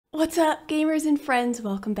What's up, gamers and friends?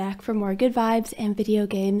 Welcome back for more good vibes and video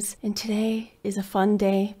games. And today is a fun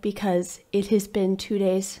day because it has been 2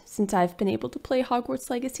 days since I've been able to play Hogwarts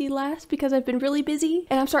Legacy last because I've been really busy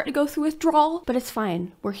and I'm starting to go through withdrawal, but it's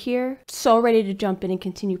fine. We're here, so ready to jump in and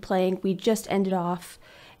continue playing. We just ended off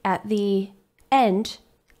at the end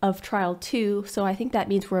of Trial 2, so I think that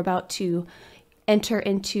means we're about to enter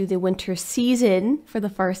into the winter season for the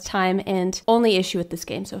first time, and only issue with this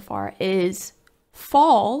game so far is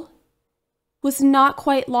fall was not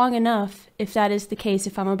quite long enough, if that is the case,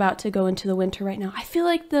 if I'm about to go into the winter right now. I feel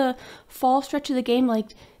like the fall stretch of the game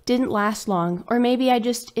didn't last long, or maybe I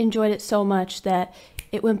just enjoyed it so much that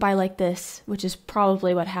it went by like this, which is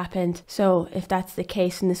probably what happened. So if that's the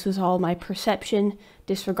case and this was all my perception,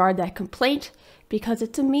 disregard that complaint because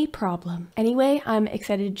it's a me problem. Anyway, I'm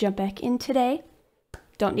excited to jump back in today.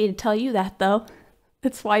 Don't need to tell you that though.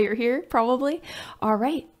 That's why you're here, probably. All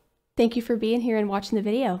right. Thank you for being here and watching the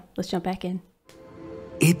video. Let's jump back in.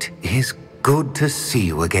 It is good to see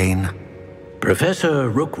you again. Professor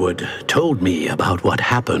Rookwood told me about what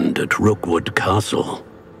happened at Rookwood Castle.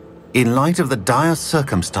 In light of the dire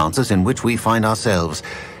circumstances in which we find ourselves,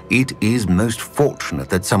 it is most fortunate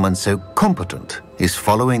that someone so competent is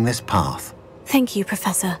following this path. Thank you,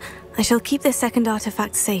 Professor. I shall keep this second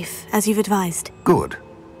artifact safe, as you've advised. Good.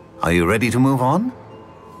 Are you ready to move on?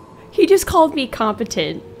 He just called me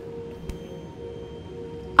competent.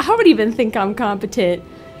 I don't even think I'm competent.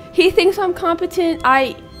 He thinks I'm competent.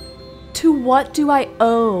 To what do I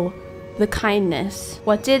owe the kindness?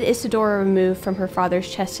 What did Isadora remove from her father's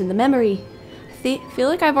chest in the memory? I feel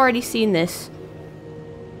like I've already seen this,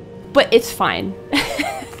 but it's fine.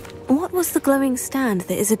 What was the glowing stand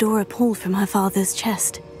that Isadora pulled from her father's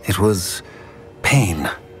chest? It was pain.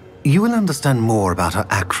 You will understand more about her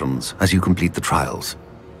actions as you complete the trials.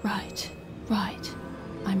 Right.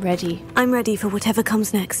 I'm ready. I'm ready for whatever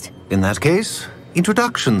comes next. In that case,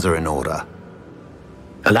 introductions are in order.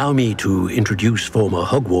 Allow me to introduce former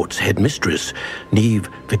Hogwarts headmistress, Neve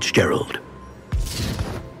Fitzgerald.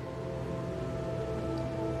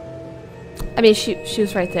 I mean, she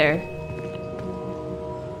was right there.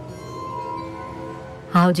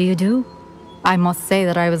 How do you do? I must say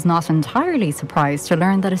that I was not entirely surprised to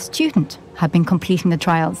learn that a student had been completing the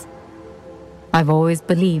trials. I've always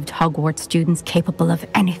believed Hogwarts students capable of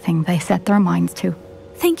anything they set their minds to.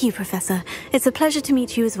 Thank you, Professor. It's a pleasure to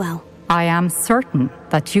meet you as well. I am certain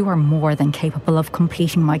that you are more than capable of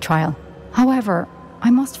completing my trial. However,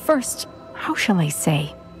 I must first, how shall I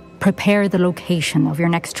say, prepare the location of your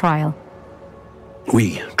next trial.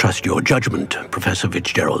 We trust your judgment, Professor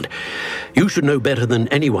Fitzgerald. You should know better than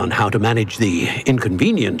anyone how to manage the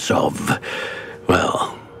inconvenience of,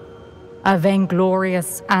 well... A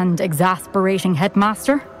vainglorious and exasperating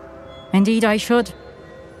headmaster? Indeed I should.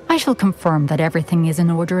 I shall confirm that everything is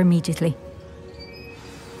in order immediately.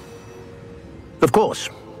 Of course.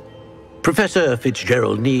 Professor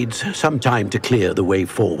Fitzgerald needs some time to clear the way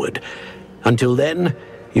forward. Until then,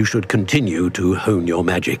 you should continue to hone your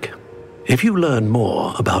magic. If you learn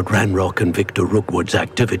more about Ranrock and Victor Rookwood's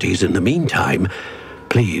activities in the meantime,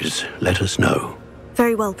 please let us know.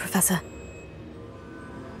 Very well, Professor.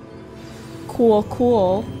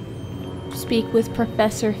 Cool. Speak with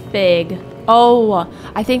Professor Fig. Oh,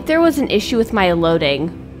 I think there was an issue with my loading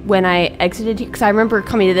when I exited, because I remember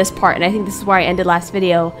coming to this part, and I think this is where I ended last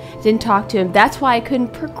video. Didn't talk to him. That's why I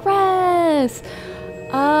couldn't progress.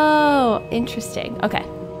 Oh, interesting. Okay.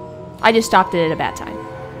 I just stopped it at a bad time.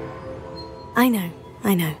 I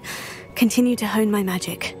know. Continue to hone my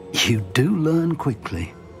magic. You do learn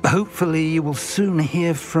quickly. Hopefully you will soon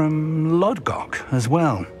hear from Lodgok as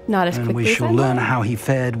well. Not as quickly and we as shall I learn thought. how he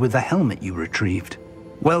fared with the helmet you retrieved.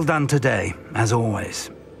 Well done today, as always.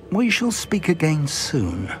 We shall speak again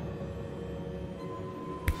soon.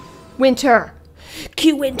 Winter.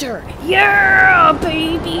 Cue winter. Yeah,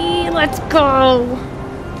 baby. Let's go.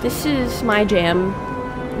 This is my jam.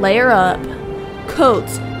 Layer up.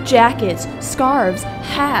 Coats, jackets, scarves,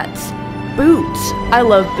 hats, boots. I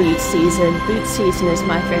love boot season. Boot season is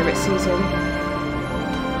my favorite season.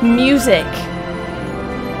 Music.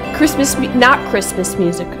 Not Christmas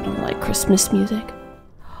music. I don't like Christmas music.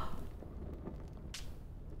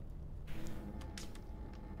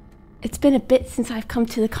 It's been a bit since I've come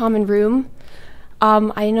to the common room.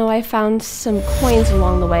 I know I found some coins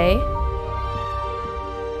along the way.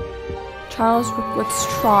 Charles Rookwood's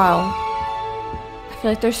trial. I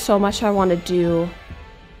feel like there's so much I want to do.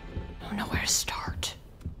 I don't know where to start.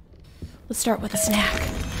 Let's start with a snack.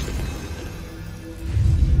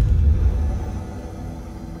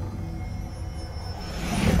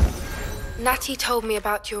 Natty told me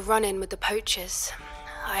about your run-in with the poachers.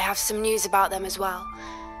 I have some news about them as well.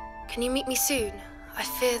 Can you meet me soon? I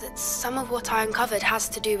fear that some of what I uncovered has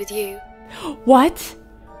to do with you. What?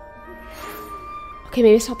 Okay,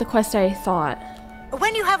 maybe it's not the quest I thought.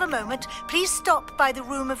 When you have a moment, please stop by the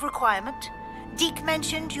Room of Requirement. Deke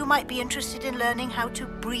mentioned you might be interested in learning how to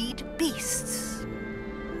breed beasts.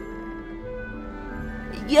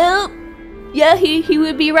 Yeah, he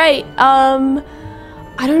would be right.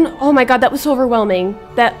 I don't know. Oh my god, that was so overwhelming.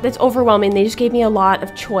 That's overwhelming. They just gave me a lot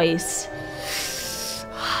of choice.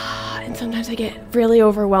 And sometimes I get really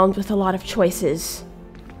overwhelmed with a lot of choices.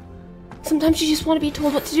 Sometimes you just want to be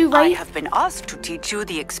told what to do, right? I have been asked to teach you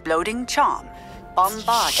the exploding charm.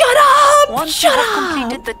 Bombard. Shut up! Once you have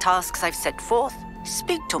completed the tasks I've set forth,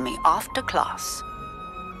 speak to me after class.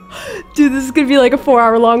 Dude, this is gonna be like a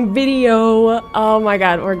 4-hour-long video. Oh my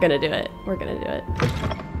god, we're gonna do it. We're gonna do it.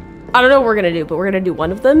 I don't know what we're gonna do, but we're gonna do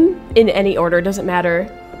one of them in any order. Doesn't matter.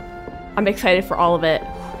 I'm excited for all of it.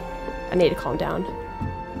 I need to calm down.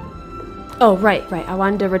 Oh, right. I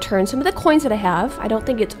wanted to return some of the coins that I have. I don't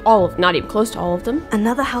think it's all of, not even close to all of them.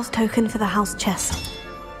 Another house token for the house chest.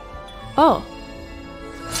 Oh.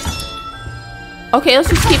 Okay, let's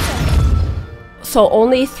just keep... So,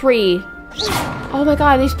 only 3. Oh my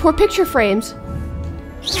god, these poor picture frames.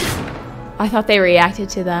 I thought they reacted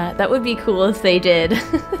to that. That would be cool if they did.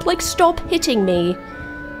 Like, stop hitting me.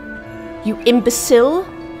 You imbecile.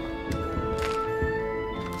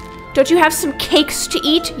 Don't you have some cakes to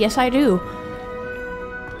eat? Yes, I do.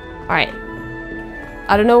 Alright.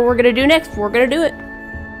 I don't know what we're gonna do next, but we're gonna do it.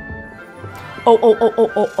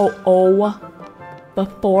 Oh.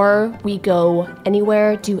 Before we go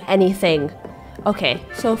anywhere, do anything. Okay,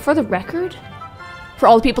 so for the record, for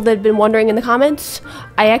all the people that have been wondering in the comments,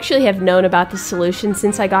 I actually have known about the solution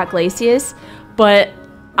since I got Glacius, but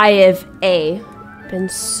I have been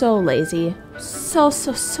so lazy. So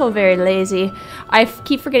very lazy. I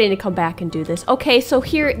keep forgetting to come back and do this. Okay, so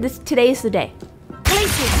here, today's the day.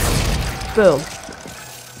 Glacius! Boom.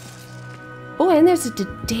 Oh, and there's a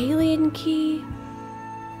Daedalian key.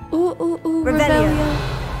 Ooh, Revelia.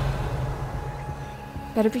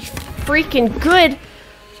 Better be freaking good.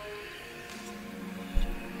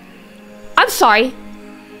 I'm sorry.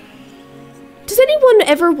 Does anyone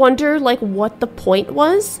ever wonder, like, what the point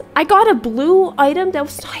was? I got a blue item that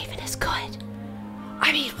was not even as good.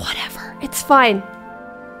 I mean, whatever. It's fine.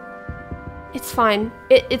 It's fine.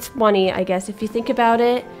 It's money, I guess, if you think about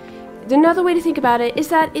it. Another way to think about it is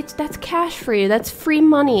that that's cash for you. That's free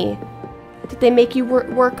money that they make you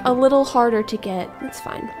work a little harder to get. It's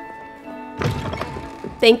fine.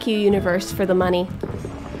 Thank you, universe, for the money.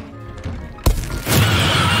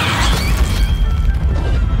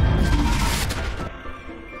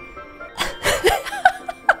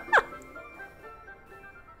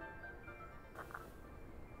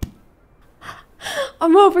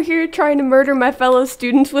 I'm over here trying to murder my fellow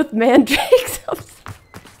students with mandrakes.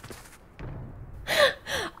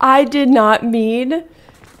 I did not mean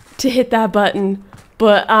to hit that button,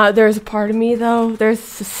 but there's a part of me, though.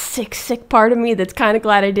 There's a sick part of me that's kind of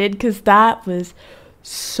glad I did, because that was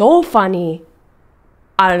so funny.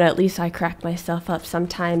 I don't know, at least I crack myself up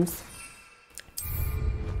sometimes.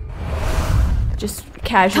 Just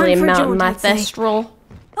casually mounting my thestral.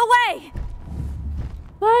 Away!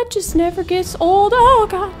 That just never gets old. Oh,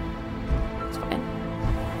 God. It's fine.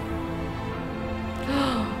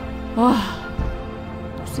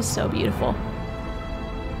 Oh, this is so beautiful.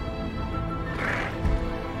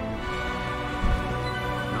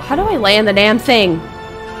 How do I land the damn thing?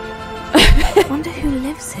 I wonder who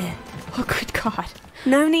lives here. Oh, good God.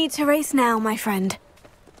 No need to race now, my friend.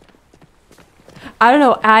 I don't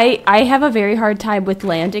know. I have a very hard time with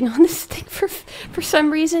landing on this thing for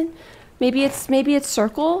some reason. Maybe it's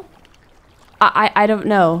circle. I don't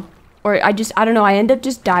know. Or I don't know. I end up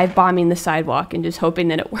just dive bombing the sidewalk and just hoping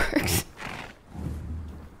that it works.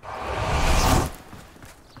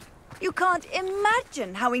 You can't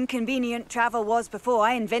imagine how inconvenient travel was before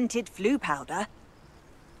I invented flu powder.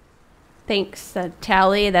 Thanks,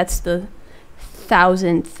 Tally. That's the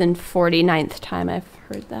 1049th time I've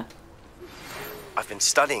heard that. I've been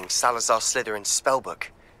studying Salazar Slytherin's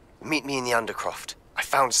spellbook. Meet me in the Undercroft. I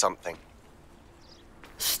found something.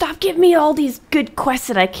 Stop giving me all these good quests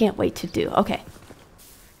that I can't wait to do. Okay.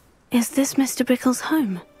 Is this Mr. Brickle's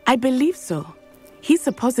home? I believe so. He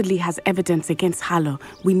supposedly has evidence against Hallow.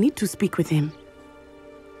 We need to speak with him.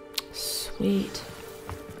 Sweet.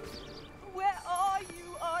 Where are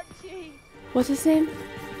you, Archie? What's his name?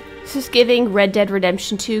 This is giving Red Dead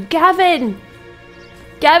Redemption 2. Gavin!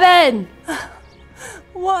 Gavin!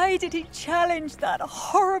 Why did he challenge that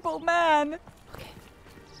horrible man? Okay.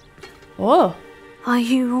 Oh. Are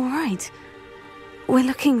you all right? We're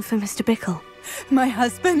looking for Mr. Bickle. My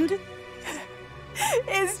husband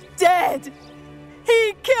is dead.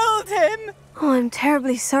 He killed him. Oh, I'm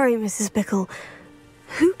terribly sorry, Mrs. Bickle.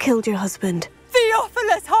 Who killed your husband?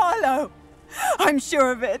 Theophilus Harlow. I'm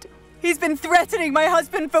sure of it. He's been threatening my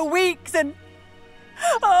husband for weeks and...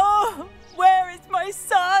 Oh, where is my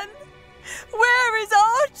son? Where is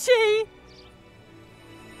Archie?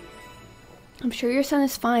 I'm sure your son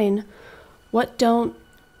is fine. What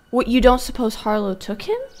you don't suppose Harlow took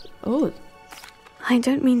him? Oh. I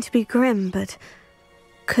don't mean to be grim, but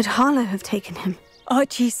could Harlow have taken him?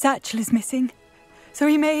 Archie's satchel is missing, so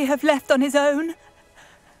he may have left on his own.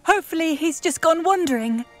 Hopefully he's just gone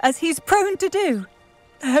wandering, as he's prone to do.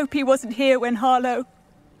 I hope he wasn't here when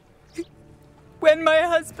when my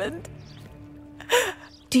husband...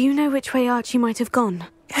 Do you know which way Archie might have gone?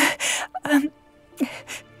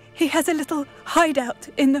 He has a little hideout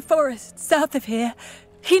in the forest south of here.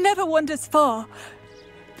 He never wanders far.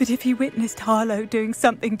 But if he witnessed Harlow doing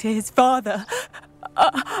something to his father,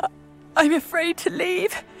 I'm afraid to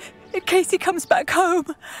leave, in case he comes back home.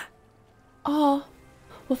 Oh,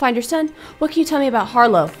 we'll find your son. What can you tell me about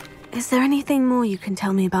Harlow? Is there anything more you can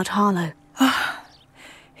tell me about Harlow?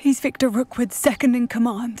 He's Victor Rookwood's second in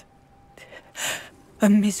command. A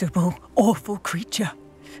miserable, awful creature.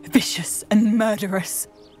 Vicious and murderous.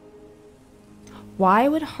 Why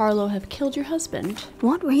would Harlow have killed your husband?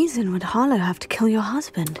 What reason would Harlow have to kill your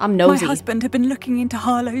husband? I'm nosy. My husband had been looking into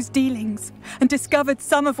Harlow's dealings and discovered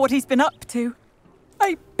some of what he's been up to.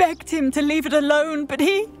 I begged him to leave it alone, but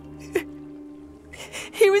he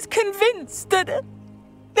was convinced that...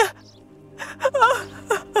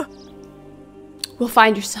 We'll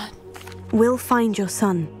find your son. We'll find your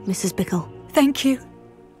son, Mrs. Bickle. Thank you.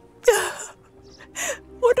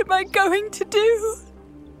 What am I going to do?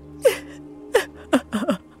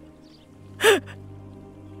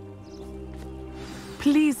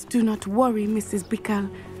 Please do not worry, Mrs. Bickle.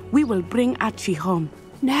 We will bring Archie home.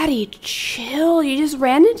 Natty, chill. You just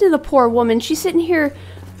ran into the poor woman. She's sitting here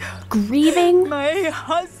grieving. My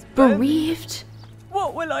husband. Bereaved.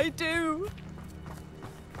 What will I do?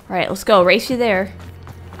 All right, let's go. Race you there.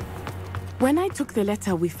 When I took the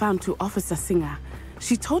letter we found to Officer Singer,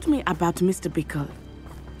 she told me about Mr. Bickle.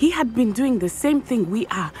 He had been doing the same thing we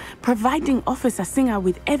are, providing Officer Singer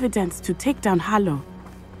with evidence to take down Harlow.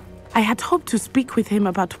 I had hoped to speak with him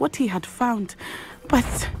about what he had found,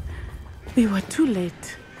 but we were too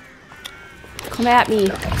late. Come at me.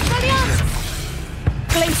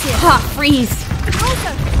 Glacier. Ha! Freeze!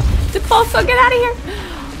 Depulso, get out of here!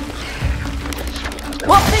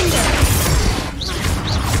 What finger?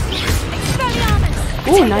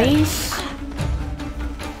 Ooh, nice.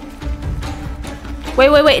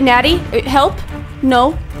 Wait, Natty, help?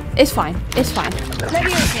 No, it's fine. It's fine.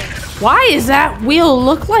 Why does that wheel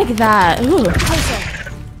look like that? Ooh.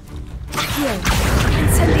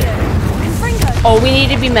 Oh, we need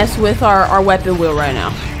to be messing with our weapon wheel right now.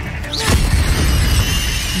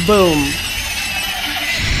 Boom.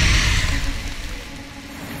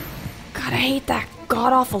 God, I hate that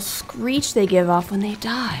god-awful screech they give off when they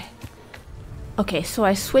die. Okay, so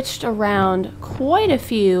I switched around quite a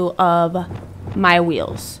few of my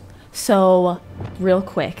wheels. So, real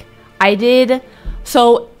quick.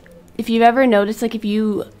 So, if you've ever noticed, like if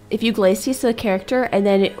you glacius the character and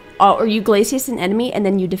then or you glacius an enemy and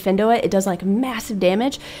then you defendo it, it does like massive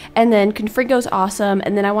damage. And then Confringo's awesome.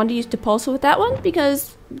 And then I wanted to use Depulso with that one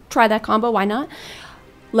because try that combo, why not?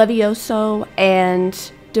 Levioso and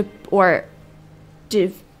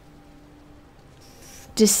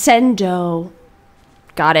Descendo.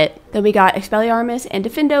 Got it. Then we got Expelliarmus and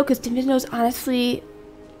Defendo, because Defendo is honestly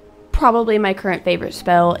probably my current favorite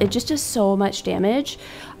spell. It just does so much damage.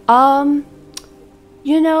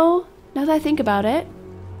 You know, now that I think about it,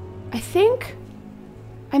 I think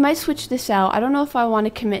I might switch this out. I don't know if I want to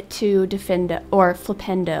commit to Defendo or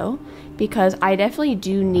Flipendo, because I definitely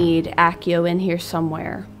do need Accio in here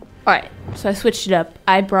somewhere. Alright, so I switched it up.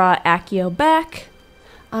 I brought Accio back.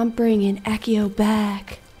 I'm bringing Accio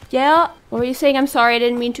back. Yeah? What were you saying? I'm sorry, I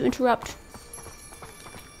didn't mean to interrupt.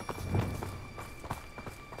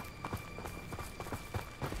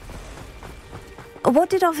 What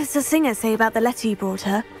did Officer Singer say about the letter you brought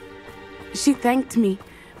her? She thanked me,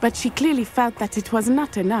 but she clearly felt that it was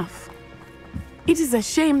not enough. It is a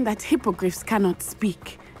shame that hippogriffs cannot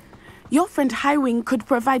speak. Your friend Highwing could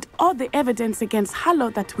provide all the evidence against Harlow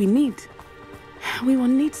that we need. We will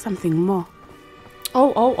need something more.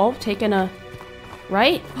 Oh, taking a...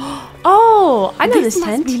 Right? Oh, I know this tent.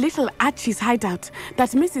 This must be little Archie's hideout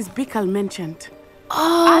that Mrs. Bickle mentioned.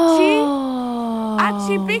 Oh.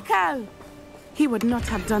 Archie Bickle! He would not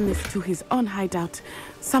have done this to his own hideout.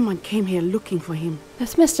 Someone came here looking for him.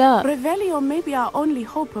 That's messed up. Revelio may be our only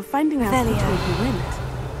hope of finding out which way he went.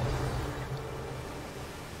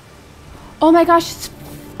 Oh my gosh, it's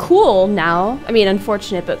cool now. I mean,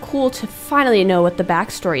 unfortunate, but cool to finally know what the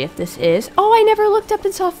backstory of this is. Oh, I never looked up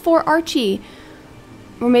and saw Fort Archie.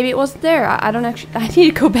 Or maybe it wasn't there. I don't actually... I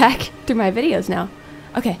need to go back through my videos now.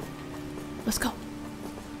 Okay, let's go.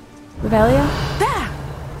 Revelio? There!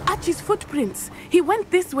 Archie's footprints. He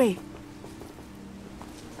went this way.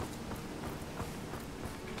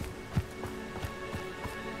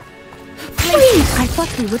 Please! I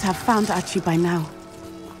thought we would have found Archie by now.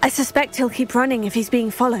 I suspect he'll keep running if he's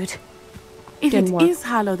being followed. If it is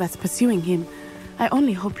Harlow that's pursuing him, I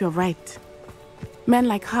only hope you're right. Men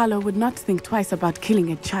like Harlow would not think twice about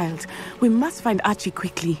killing a child. We must find Archie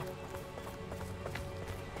quickly.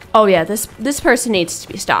 Oh yeah, this person needs to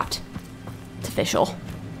be stopped. It's official.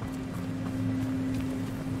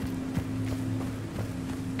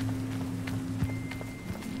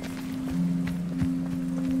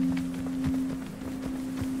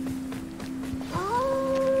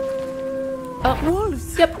 Oh,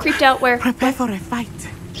 wolves! Yep, creeped out. Where? Prepare for a fight.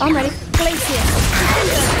 I'm ready. Glacier.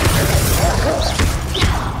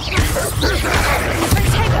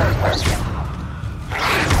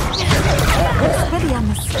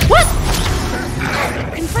 What?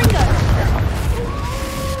 Confringo.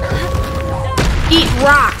 Eat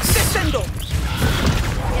rocks.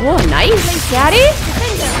 Whoa, nice, Daddy.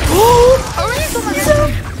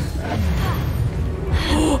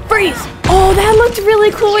 Freeze! Oh, that looked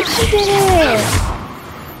really cool when she did it.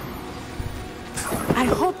 I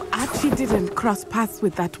hope Archie didn't cross paths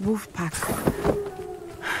with that wolf pack.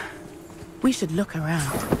 We should look around.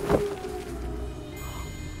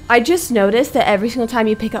 I just noticed that every single time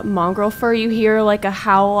you pick up mongrel fur, you hear like a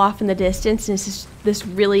howl off in the distance, and it's just this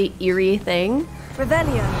really eerie thing.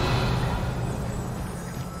 Revelio.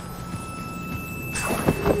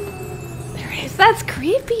 There it is. That's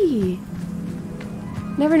creepy.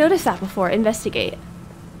 Never noticed that before. Investigate.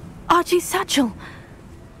 Archie's satchel.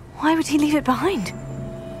 Why would he leave it behind?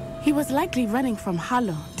 He was likely running from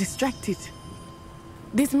Harlow, distracted.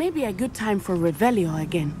 This may be a good time for Revelio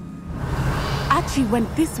again. Archie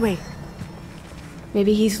went this way.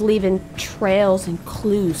 Maybe he's leaving trails and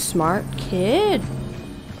clues. Smart kid.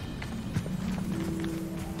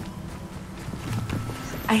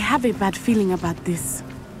 I have a bad feeling about this.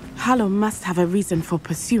 Harlow must have a reason for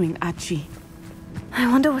pursuing Archie. I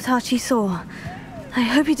wonder what Archie saw. I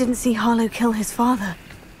hope he didn't see Harlow kill his father.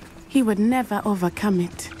 He would never overcome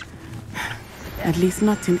it. At least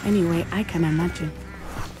not in any way I can imagine.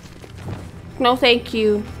 No, thank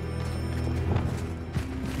you.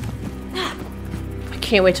 I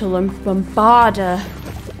can't wait to learn Bombada.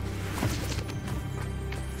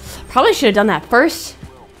 Probably should have done that first.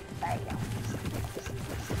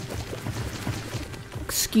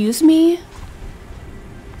 Excuse me?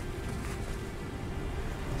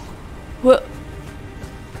 What?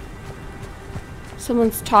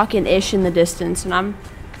 Someone's talking-ish in the distance, and I'm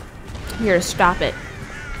here to stop it.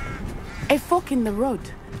 A fork in the road.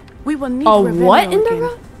 We will need a Revelio what in again. the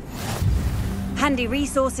road? Handy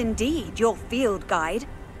resource indeed, your field guide.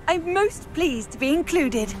 I'm most pleased to be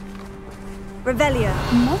included. Revelio.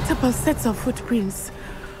 Multiple sets of footprints.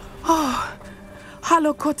 Oh,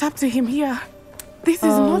 Harlow caught up to him here. This is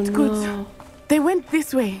not good. They went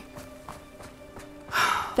this way.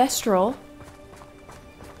 Thestral.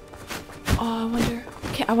 Oh,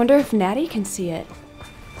 I wonder if Natty can see it.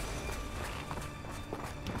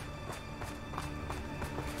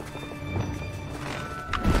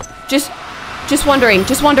 Just wondering.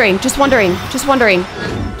 It's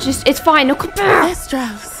fine. No, come back.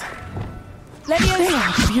 Thestrals. They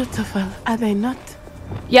are beautiful, are they not?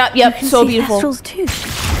 Yep, so beautiful. Thestrals too.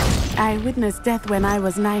 I witnessed death when I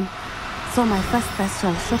was 9. Saw my first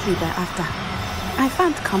Thestral shortly thereafter. I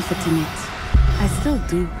found comfort in it. I still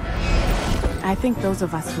do. I think those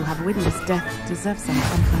of us who have witnessed death deserve some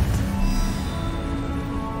comfort.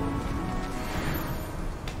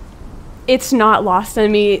 It's not lost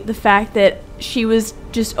on me the fact that she was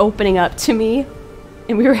just opening up to me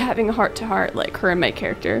and we were having a heart-to-heart, like her and my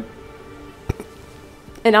character.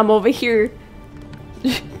 And I'm over here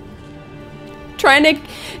trying to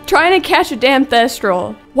catch a damn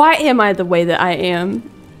Thestral. Why am I the way that I am?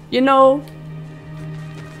 You know?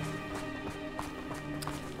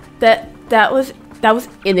 That was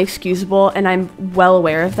inexcusable, and I'm well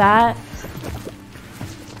aware of that.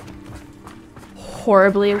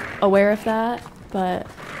 Horribly aware of that, but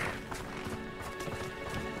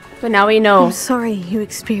now we know. I'm sorry you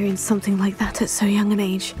experienced something like that at so young an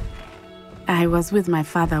age. I was with my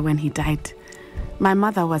father when he died. My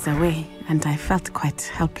mother was away. and I felt quite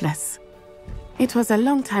helpless. It was a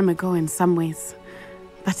long time ago in some ways,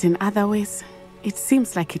 but in other ways, it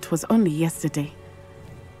seems like it was only yesterday.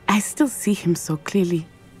 I still see him so clearly.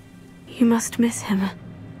 You must miss him.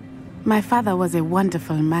 My father was a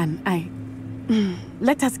wonderful man.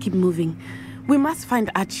 Let us keep moving. We must find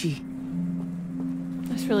Archie.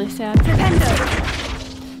 That's really sad.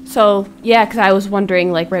 So, yeah, because I was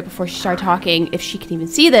wondering, like, right before she started talking, if she could even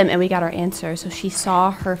see them, and we got our answer. So she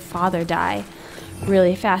saw her father die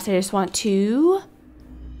really fast. I just want to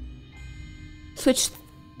switch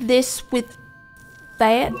this with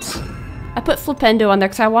that. I put Flipendo on there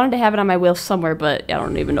because I wanted to have it on my wheel somewhere, but I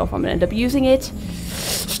don't even know if I'm going to end up using it.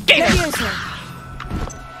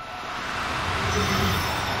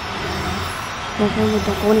 Don't go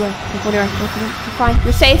anywhere. Don't go anywhere. You're fine.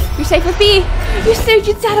 You're safe. You're safe with me. You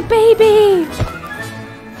just had a baby.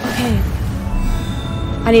 Okay.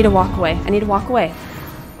 I need to walk away. I need to walk away.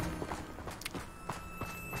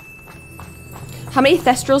 How many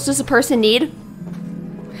thestrals does a person need?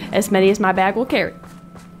 As many as my bag will carry.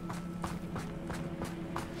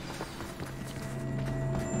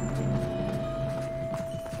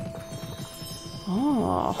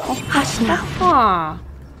 Oh. Hush now.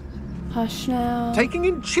 Hush now. Taking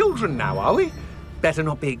in children now, are we? Better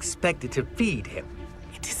not be expected to feed him.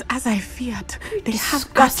 It is as I feared. They have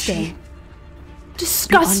Disgusting.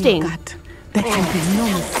 Disgusting. There can be no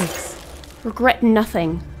mistakes. Regret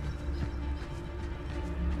nothing.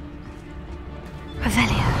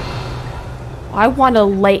 Revelio. I want to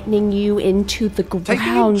lightning you into the ground.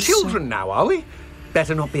 Taking in children now, are we?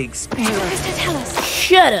 Better not be expected. Tell us.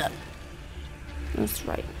 Shut up. That's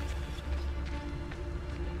right.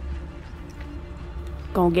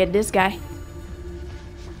 Gonna get this guy.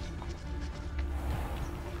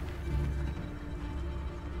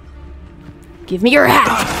 Give me your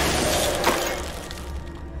hat.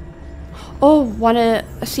 Oh, wanna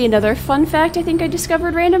see another fun fact I think I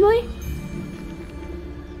discovered randomly?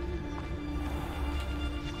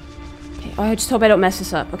 Okay, oh, I just hope I don't mess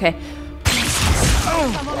this up. Okay.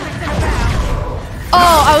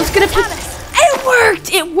 Oh, I was gonna put... It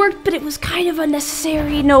worked! It worked, but it was kind of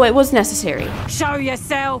unnecessary. No, it was necessary. Show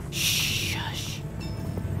yourself! Shush.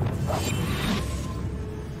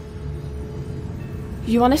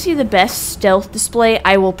 You want to see the best stealth display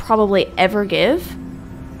I will probably ever give?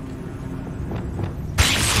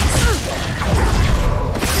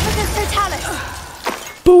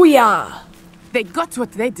 Booyah! They got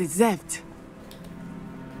what they deserved.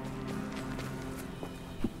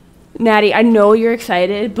 Natty, I know you're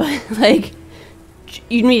excited, but like,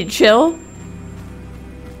 you need to chill.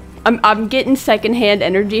 I'm getting secondhand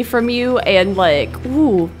energy from you, and like,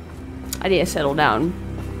 ooh, I need to settle down.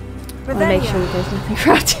 I want to make sure that there's nothing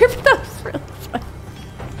around here, but that was really fun.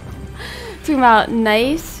 Talking about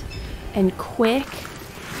nice and quick.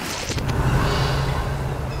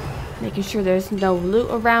 Making sure there's no loot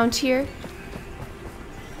around here.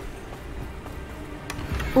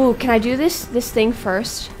 Ooh, can I do this thing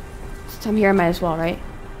first? Since I'm here, I might as well, right?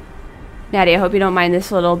 Natty, I hope you don't mind this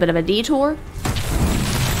little bit of a detour.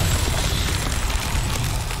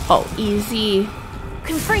 Oh, easy.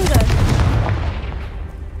 Confringo.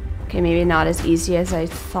 Okay, maybe not as easy as I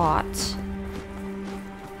thought.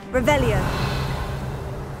 Revelio.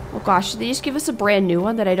 Oh gosh, did they just give us a brand new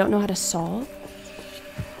one that I don't know how to solve?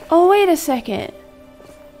 Oh, wait a second.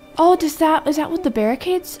 Oh, is that what the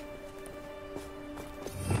barricades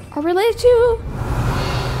are related to?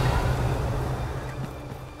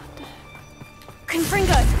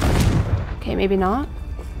 Confringo. Okay, maybe not.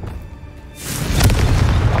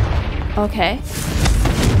 Okay.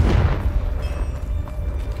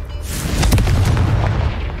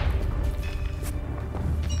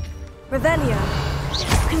 Revelio.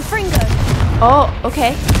 Confringo. Oh,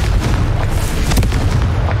 okay.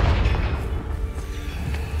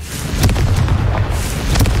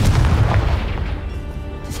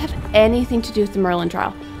 Does this have anything to do with the Merlin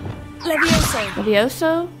trial? Levioso.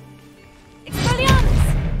 Levioso? Expelliarmus.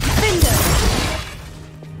 Findo.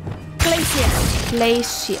 Glacius.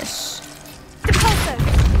 Glacius. Depulso.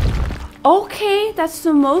 Okay, that's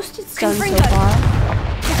the most it's done so Confringo. far.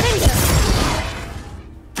 Defendo.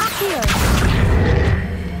 Accio.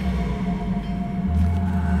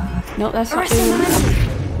 No, that's not Arresting doing momentum.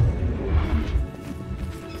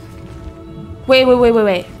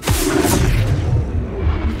 Wait.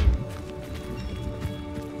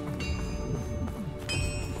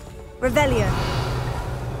 Revelio.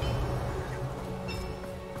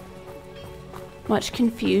 Much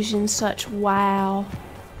confusion, such wow.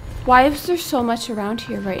 Why is there so much around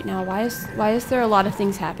here right now? Why is there a lot of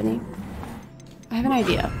things happening? I have an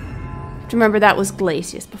idea. Remember that was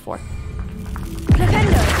Glacius before.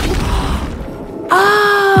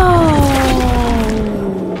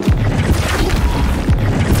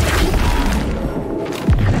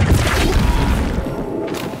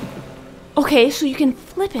 Okay, so you can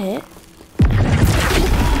flip it.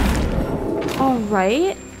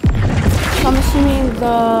 Alright. So I'm assuming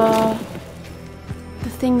the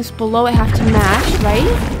things below it have to match, right?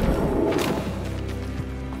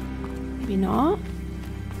 Maybe not.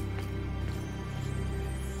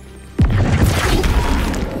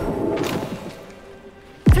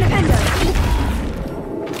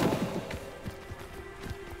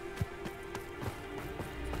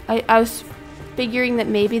 I was figuring that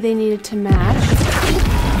maybe they needed to match.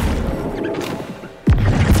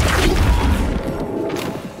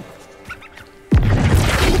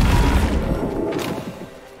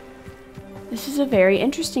 This is a very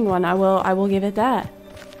interesting one. I will give it that.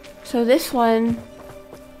 So this one,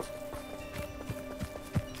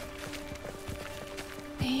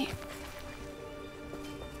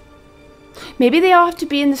 maybe they all have to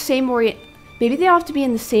be in the same maybe they all have to be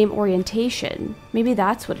in the same orientation. Maybe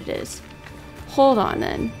that's what it is. Hold on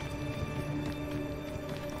then.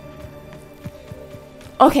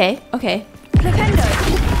 Okay, okay. Flipendo.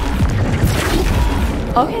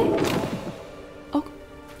 Okay. Oh.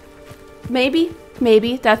 Maybe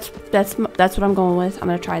that's what I'm going with. I'm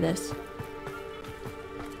gonna try this.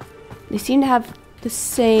 They seem to have the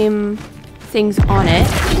same things on it.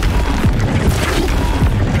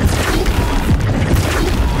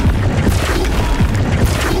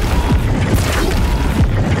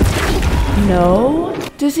 No.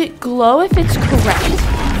 Does it glow if it's correct?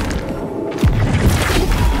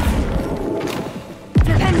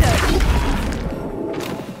 Flipendo.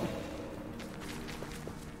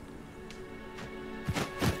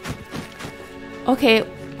 Okay.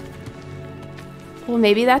 Well,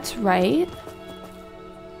 maybe that's right.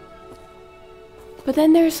 But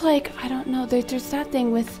then there's like, I don't know, there's that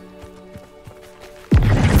thing with...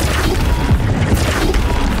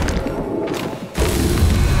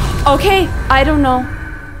 Okay, I don't know.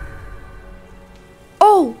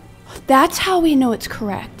 Oh, that's how we know it's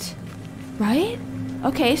correct, right?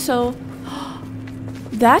 Okay, so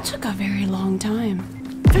that took a very long time.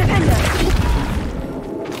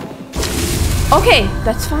 Okay,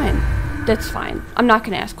 that's fine. That's fine. I'm not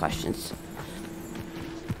gonna ask questions.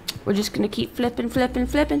 We're just gonna keep flipping, flipping,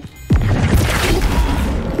 flipping.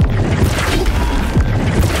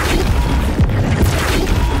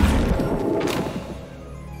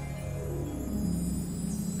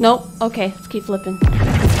 Nope. Okay, let's keep flipping.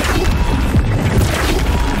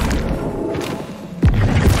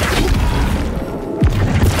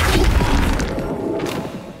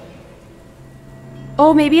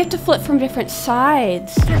 Oh, maybe you have to flip from different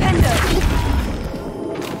sides.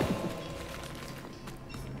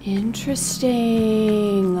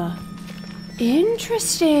 Interesting.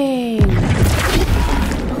 Interesting.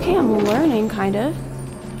 Okay, I'm learning, kind of.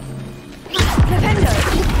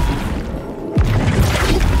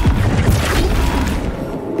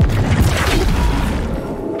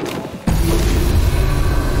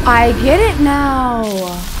 I get it now.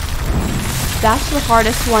 That's the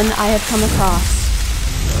hardest one I have come across.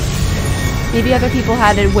 Maybe other people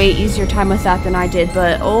had a way easier time with that than I did,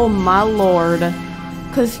 but oh my lord.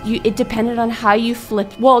 Because it depended on how you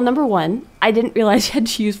flipped. Well, number one, I didn't realize you had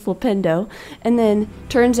to use flipendo. And then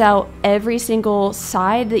turns out every single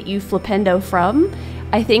side that you flipendo from,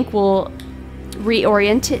 I think will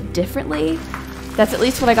reorient it differently. That's at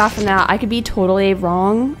least what I got from that. I could be totally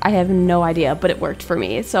wrong. I have no idea, but it worked for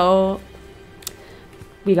me. So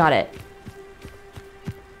we got it.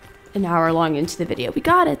 An hour long into the video. We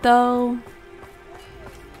got it though.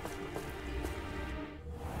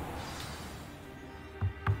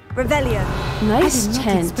 Revelio. Nice tent. I did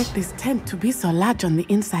not expect this tent to be so large on the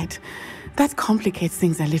inside. That complicates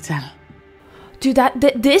things a little. Dude,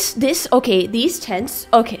 okay, these tents,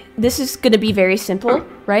 okay, this is gonna be very simple,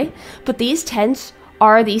 right? But these tents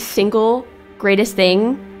are the single greatest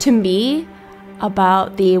thing to me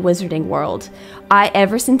about the wizarding world.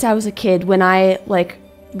 Ever since I was a kid, when I, like,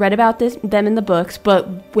 read about them in the books, but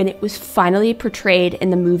when it was finally portrayed in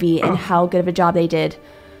the movie and how good of a job they did,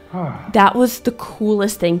 that was the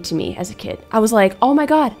coolest thing to me as a kid. I was like, oh my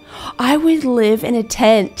god, I would live in a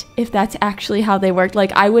tent if that's actually how they worked.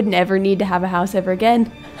 Like, I would never need to have a house ever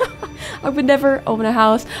again. I would never own a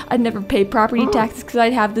house. I'd never pay property taxes because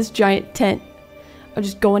I'd have this giant tent. I'd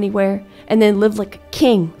just go anywhere and then live like a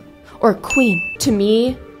king or a queen. To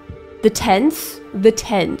me, the tents,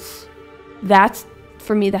 that's,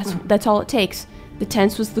 for me, that's all it takes. The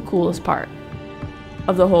tents was the coolest part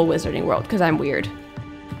of the whole wizarding world because I'm weird.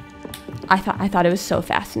 I thought it was so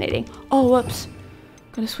fascinating. Oh, whoops.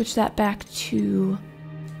 Gotta switch that back to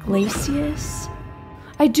Glacius.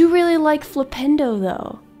 I do really like Flipendo,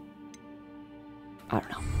 though. I don't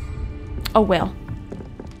know. Oh, well.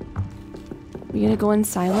 You gonna go in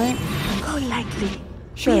silent? Go lightly.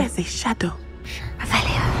 Sure. Be as a shadow. Sure.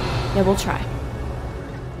 Yeah, we'll try.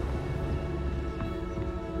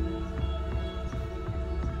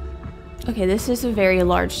 Okay, this is a very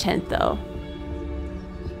large tent, though.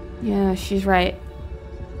 Yeah, she's right.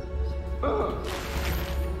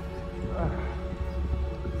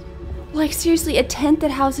 Like, seriously, a tent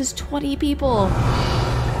that houses 20 people.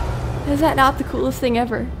 Is that not the coolest thing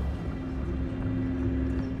ever?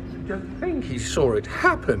 You think he saw it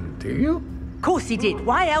happen, do you? Of course he did.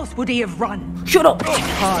 Why else would he have run? Shut up!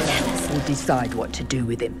 Harlow will decide what to do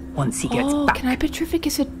with him once he gets back. Can I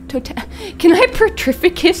Petrificus a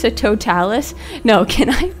Totalis? No,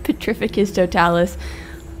 can I Petrificus Totalis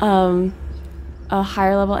a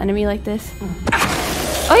higher level enemy like this?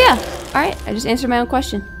 Oh yeah! Alright, I just answered my own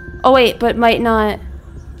question. Oh wait, but might not...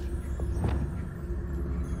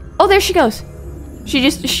 Oh, there she goes! She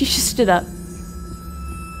just stood up.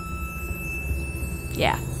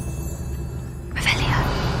 Yeah.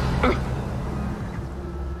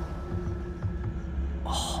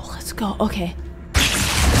 Oh, let's go. Okay.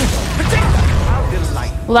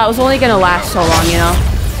 Well, that was only gonna last so long, you know?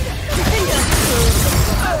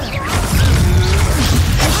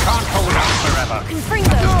 Can't hold out forever.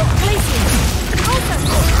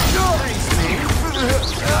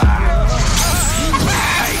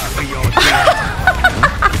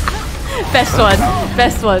 Best one.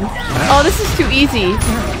 Best one. Oh, this is too easy.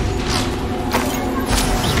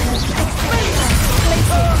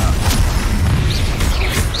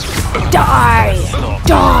 Die!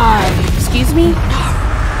 Die! Excuse me?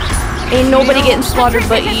 Ain't nobody getting slaughtered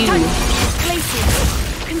but you.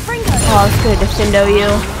 Oh, it's good to Defendo you.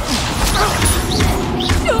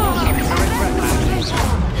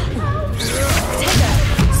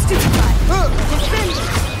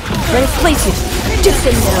 Ready places.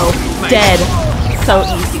 Defendo. Dead. So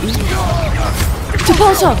easy.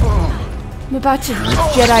 Tapulsa! I'm about to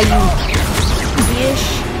Jedi you. Bish.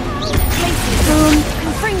 Boom.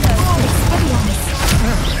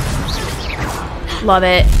 Love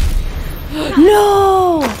it.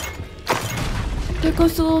 No! There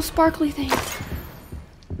goes the little sparkly thing.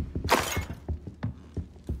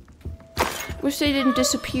 Wish they didn't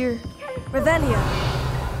disappear. Revelio.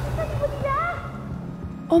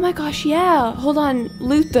 Oh my gosh, yeah. Hold on,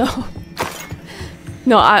 loot though.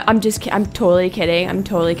 No, I'm totally kidding. I'm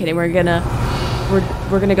totally kidding. We're gonna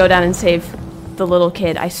go down and save the little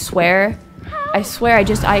kid. I swear. I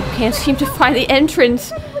can't seem to find the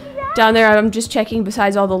entrance down there. I'm just checking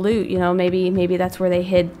besides all the loot, you know, maybe that's where they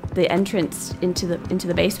hid the entrance into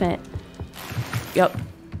the basement. Yep.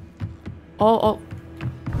 Oh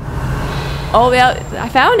yeah, I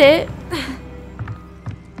found it.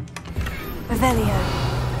 Revelio.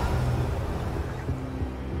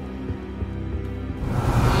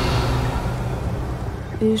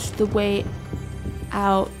 Is the way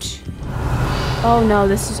out. Oh no,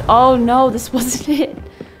 this wasn't it.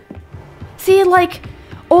 See, like,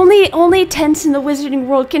 only tents in the wizarding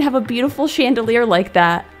world can have a beautiful chandelier like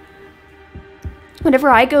that. Whenever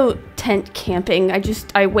I go tent camping,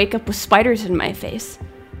 I wake up with spiders in my face.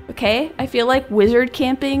 Okay? I feel like wizard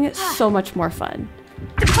camping is so much more fun.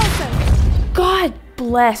 God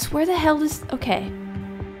bless. Where the hell is... Okay.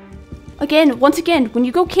 Once again, when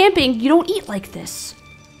you go camping, you don't eat like this.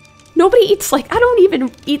 Nobody eats like... I don't even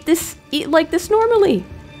eat like this normally.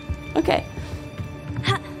 Okay.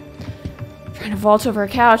 Trying to vault over a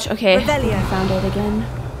couch. Okay. Revelio. I found it again.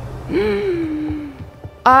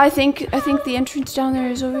 I think the entrance down there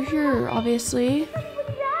is over here, obviously.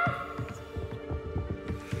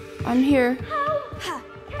 I'm here.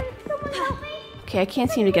 Okay, I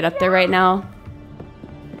can't seem to get up there right now.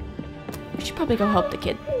 We should probably go help the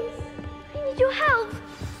kid. I need your help.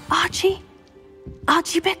 Archie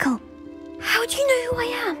Bickle. How do you know who I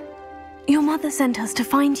am? Your mother sent us to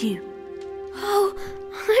find you. Oh,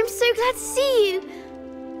 I'm so glad to see you.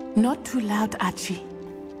 Not too loud, Archie.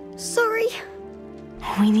 Sorry.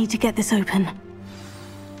 We need to get this open.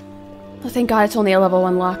 Oh, thank God it's only a level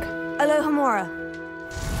 1 lock. Alohomora.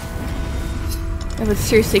 It would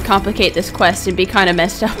seriously complicate this quest and be kind of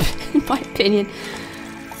messed up, in my opinion.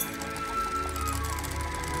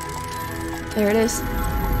 There it is.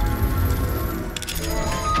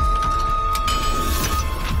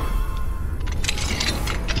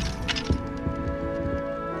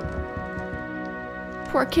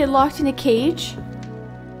 Poor kid locked in a cage.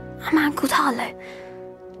 A man called Harlow.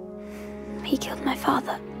 He killed my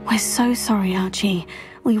father. We're so sorry, Archie.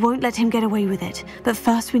 We won't let him get away with it. But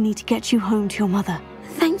first we need to get you home to your mother.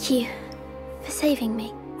 Thank you for saving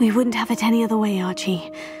me. We wouldn't have it any other way,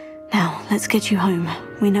 Archie. Now, let's get you home.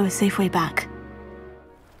 We know a safe way back.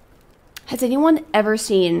 Has anyone ever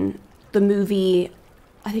seen the movie,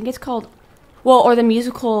 I think it's called, well, or the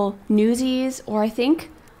musical Newsies, or I think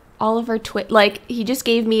Oliver Twist, like, he just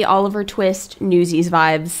gave me Oliver Twist Newsies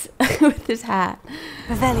vibes with his hat.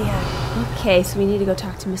 Revelio. Okay, so we need to go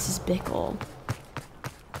talk to Mrs. Bickle.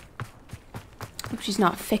 Hope she's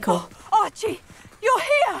not fickle. Archie, you're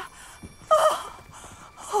here!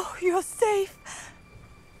 Oh, you're safe.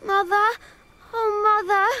 Mother? Oh,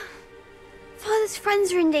 Mother. Father's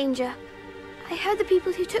friends are in danger. I heard the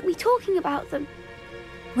people who took me talking about them.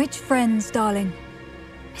 Which friends, darling?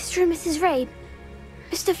 Mr. and Mrs. Rabe,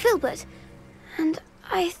 Mr. Filbert, and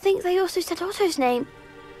I think they also said Otto's name.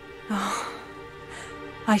 Oh,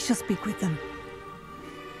 I shall speak with them.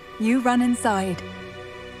 You run inside.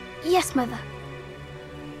 Yes, Mother.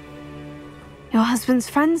 Your husband's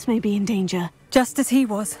friends may be in danger. Just as he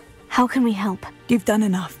was. How can we help? You've done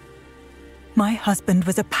enough. My husband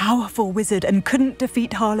was a powerful wizard and couldn't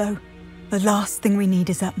defeat Harlow. The last thing we need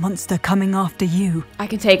is that monster coming after you. I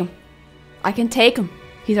can take him. I can take him.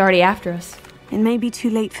 He's already after us. It may be too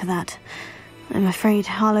late for that. I'm afraid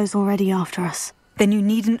Harlow's already after us. Then you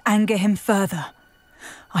needn't anger him further.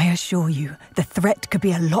 I assure you, the threat could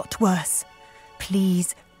be a lot worse.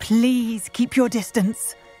 Please, please keep your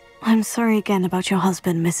distance. I'm sorry again about your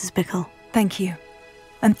husband, Mrs. Bickle. Thank you.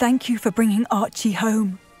 And thank you for bringing Archie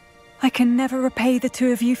home. I can never repay the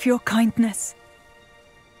two of you for your kindness.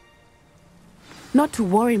 Not to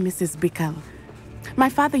worry, Mrs. Bickle. My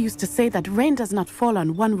father used to say that rain does not fall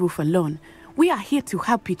on one roof alone. We are here to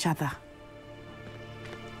help each other.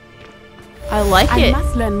 I like it. I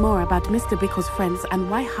must learn more about Mr. Bickle's friends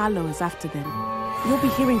and why Harlow is after them. You'll be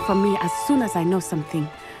hearing from me as soon as I know something.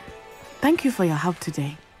 Thank you for your help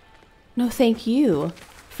today. No, thank you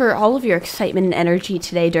for all of your excitement and energy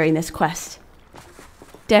today during this quest.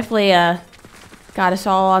 Definitely got us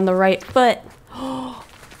all on the right foot.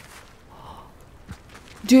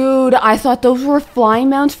 Dude, I thought those were flying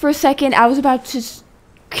mounts for a second. I was about to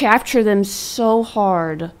capture them so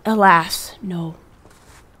hard. Alas, no.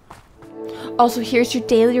 Also, here's your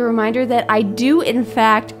daily reminder that I do, in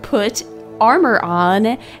fact, put armor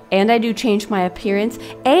on, and I do change my appearance,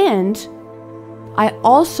 and I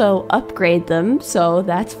also upgrade them, so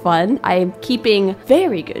that's fun. I'm keeping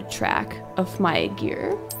very good track of my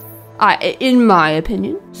gear, in my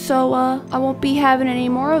opinion. So, I won't be having any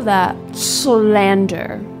more of that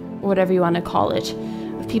slander, or whatever you want to call it,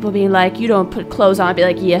 of people being like, you don't put clothes on. I'd be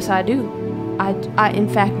like, yes, I do. I in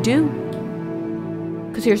fact do.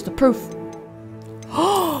 Because here's the proof.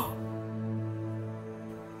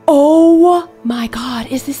 Oh my god,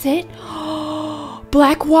 is this it?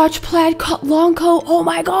 Black watch, plaid cut, long coat. Oh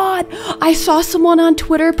my god, I saw someone on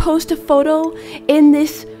Twitter post a photo in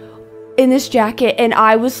this jacket, and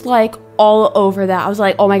I was like all over that. I was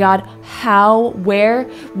like, oh my god, how, where,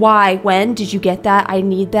 why, when did you get that? I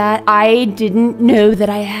need that. I didn't know that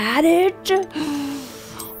I had it.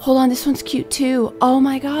 Hold on, this one's cute too. Oh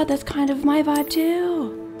my god, that's kind of my vibe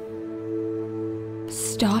too.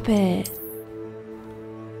 Stop it.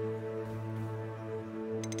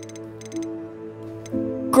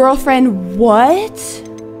 Girlfriend, what?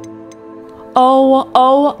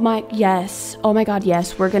 Oh my, yes. Oh my god,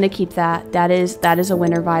 yes, we're gonna keep that. That is a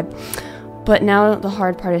winner vibe. But now the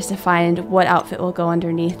hard part is to find what outfit will go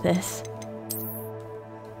underneath this.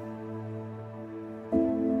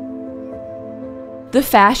 The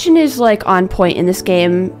fashion is like on point in this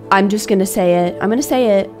game. I'm just gonna say it. I'm gonna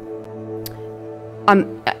say it.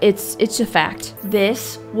 It's a fact.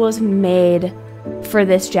 This was made for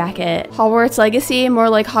this jacket. Hogwarts Legacy, more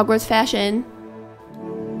like Hogwarts fashion.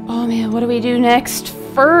 Oh man, what do we do next?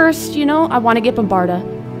 First, you know, I want to get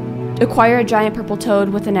Bombarda. Acquire a giant purple toad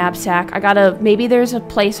with a knapsack. I gotta, maybe there's a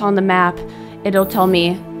place on the map. It'll tell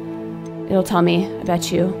me, I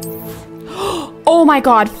bet you. Oh my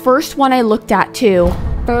god, first one I looked at too.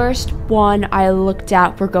 First one I looked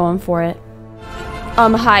at, we're going for it.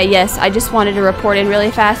 Hi, yes, I just wanted to report in really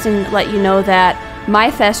fast and let you know that my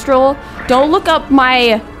Thestral, don't look up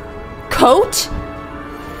my coat.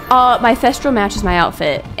 My Thestral matches my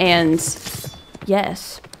outfit, and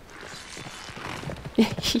yes.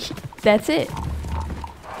 That's it.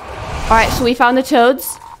 Alright, so we found the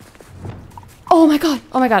toads. Oh my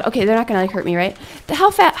god, okay, they're not gonna like hurt me, right? How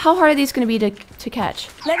hard are these gonna be to catch?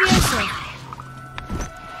 Leviosa.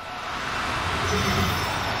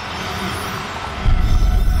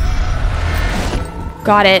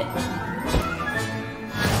 Got it.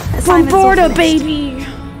 Bombarda, baby!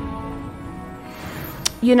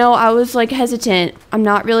 You know, I was like hesitant. I'm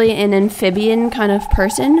not really an amphibian kind of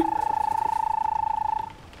person.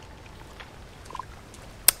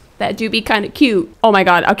 That do be kind of cute. Oh my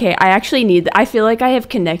god, okay, I actually need, I feel like I have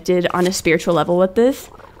connected on a spiritual level with this.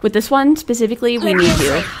 With this one, specifically, we need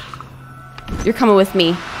you. You're coming with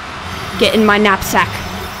me. Get in my knapsack.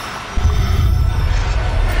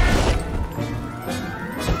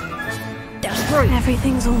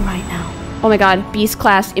 Everything's all right now. Oh my god, beast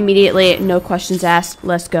class immediately, no questions asked.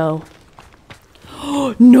 Let's go.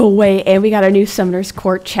 No way, and we got our new Summoner's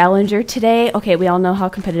Court Challenger today. Okay, we all know how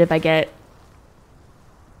competitive I get.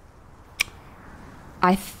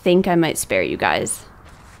 I think I might spare you guys.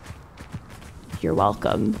 You're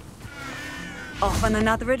welcome. Off on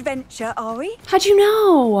another adventure, are we? How'd you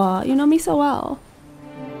know? You know me so well.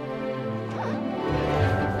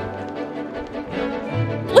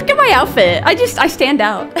 Look at my outfit. I stand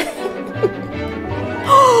out.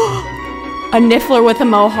 A niffler with a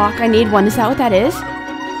mohawk. I need one. Is that what that is?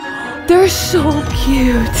 They're so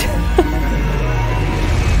cute.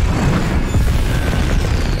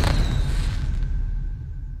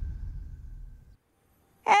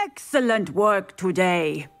 Excellent work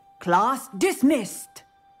today. Class dismissed.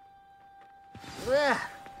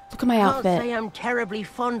 Look at my outfit. Can't say I'm terribly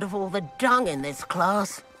fond of all the dung in this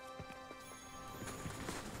class.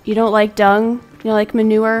 You don't like dung? You don't like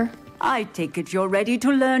manure? I take it you're ready to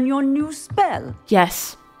learn your new spell.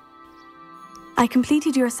 Yes. I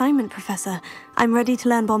completed your assignment, Professor. I'm ready to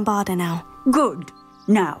learn Bombarda now. Good.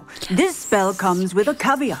 Now, this spell comes with a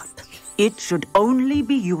caveat. It should only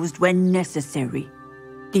be used when necessary.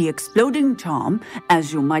 The exploding charm,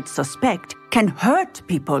 as you might suspect, can hurt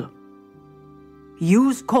people.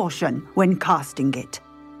 Use caution when casting it.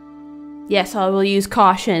 Yes, I will use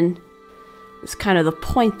caution. It's kind of the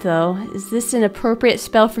point, though. Is this an appropriate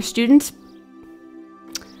spell for students?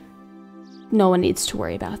 No one needs to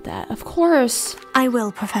worry about that. Of course. I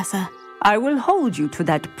will, Professor. I will hold you to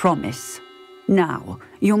that promise. Now,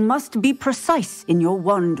 you must be precise in your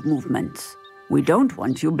wand movements. We don't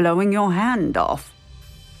want you blowing your hand off.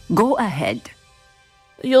 Go ahead.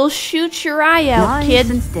 You'll shoot your eye out, nice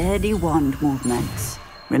kid. And steady wand movements.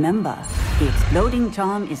 Remember, the exploding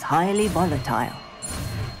charm is highly volatile.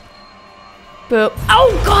 Boop.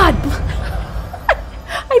 Oh god!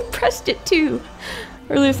 I pressed it too.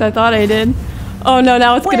 Or at least I thought I did. Oh no,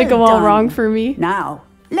 now it's gonna go all wrong for me. Now,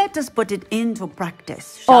 let us put it into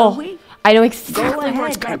practice, shall we? I know exactly where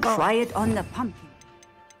it's gonna gonna go. Try it on the pumpkin.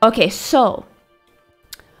 Okay, so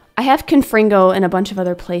I have Confringo and a bunch of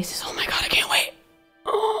other places. Oh my god, I can't wait.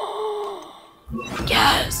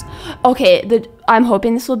 Yes. Okay, I'm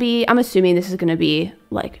hoping this will be, I'm assuming this is gonna be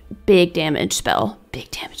like big damage spell. Big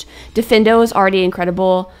damage. Defendo is already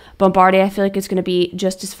incredible. Bombarde, I feel like it's gonna be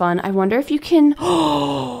just as fun. I wonder if you can.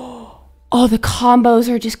 Oh, the combos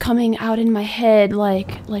are just coming out in my head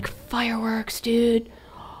like fireworks, dude.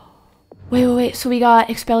 Wait. So we got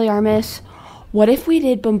Expelliarmus. What if we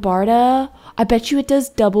did Bombarda? I bet you it does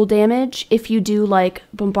double damage if you do like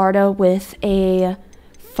Bombarda with a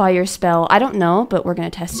fire spell. I don't know, but we're gonna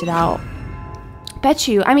test it out. Bet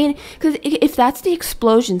you. I mean, because if that's the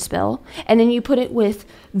explosion spell, and then you put it with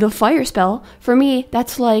the fire spell, for me,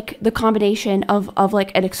 that's like the combination of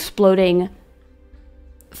like an exploding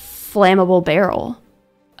flammable barrel.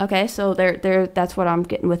 Okay, so that's what I'm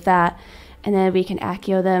getting with that. And then we can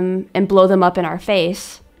Accio them and blow them up in our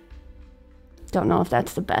face. Don't know if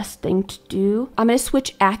that's the best thing to do. I'm gonna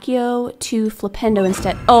switch Accio to Flipendo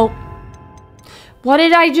instead. Oh, what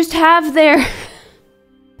did I just have there?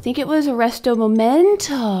 I think it was Arresto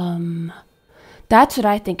Momentum. That's what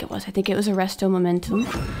I think it was. I think it was Arresto Momentum.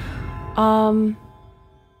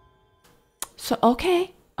 So,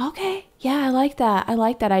 okay. Yeah, I like that. I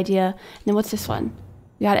like that idea. And then what's this one?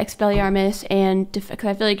 We got Expelliarmus and... Because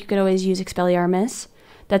I feel like you could always use Expelliarmus.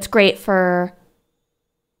 That's great for...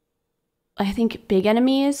 I think big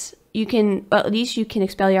enemies. You can... Well, at least you can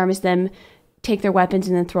Expelliarmus them, take their weapons,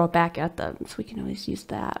 and then throw it back at them. So we can always use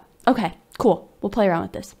that. Okay, cool. We'll play around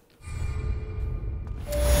with this.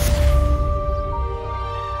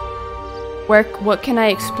 What can I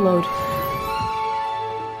explode?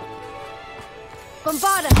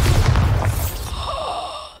 Bombarda!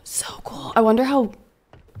 So cool. I wonder how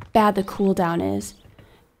bad the cooldown is.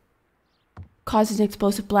 Causes an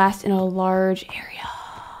explosive blast in a large area.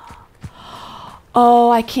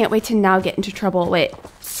 Oh, I can't wait to now get into trouble. Wait.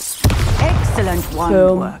 Excellent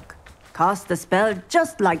wand work. Cast the spell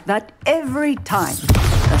just like that every time.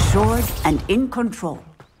 Assured and in control.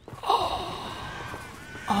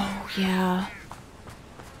 Oh, yeah.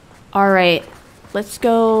 All right. Let's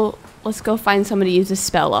go find someone to use a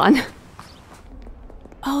spell on.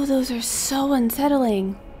 Oh, those are so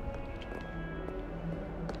unsettling.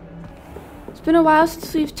 It's been a while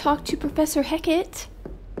since we've talked to Professor Hecat.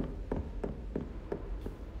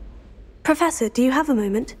 Professor, do you have a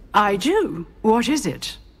moment? I do. What is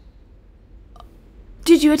it?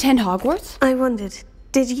 Did you attend Hogwarts? I wondered,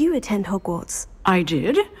 did you attend Hogwarts? I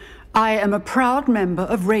did. I am a proud member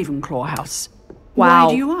of Ravenclaw House. Wow.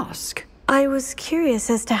 Why do you ask? I was curious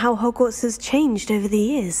as to how Hogwarts has changed over the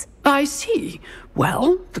years. I see.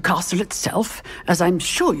 Well, the castle itself, as I'm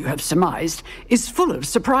sure you have surmised, is full of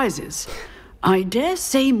surprises. I dare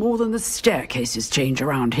say more than the staircases change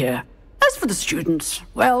around here. As for the students,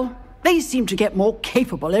 well, they seem to get more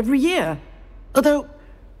capable every year. Although,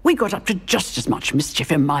 we got up to just as much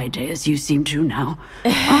mischief in my day as you seem to now.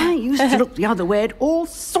 I used to look the other way at all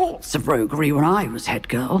sorts of roguery when I was head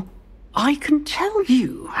girl. I can tell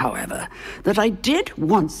you, however, that I did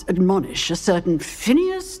once admonish a certain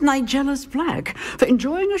Phineas Nigellus Black for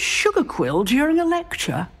enjoying a sugar quill during a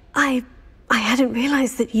lecture. I hadn't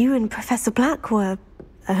realized that you and Professor Black were,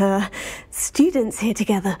 students here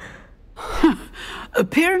together.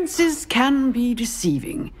 Appearances can be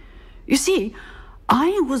deceiving. You see,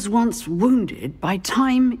 I was once wounded by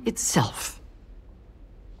time itself.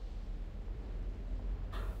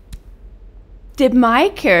 Did my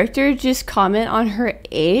character just comment on her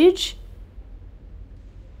age?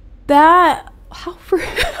 That... How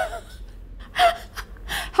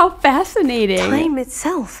fascinating. Time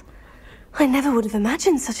itself. I never would have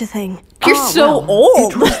imagined such a thing. You're so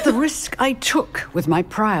old. It was the risk I took with my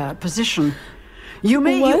prior position. You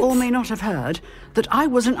may or may not have heard that I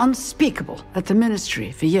was an unspeakable at the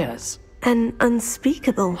Ministry for years. An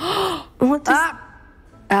unspeakable? What does...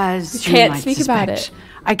 As you can't might speak suspect, about it.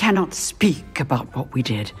 I cannot speak about what we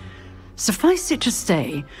did. Suffice it to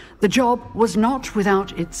say, the job was not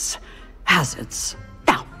without its hazards.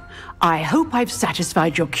 Now, I hope I've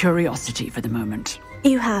satisfied your curiosity for the moment.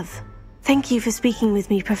 You have. Thank you for speaking with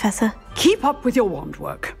me, Professor. Keep up with your wand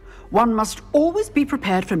work. One must always be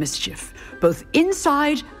prepared for mischief, both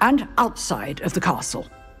inside and outside of the castle.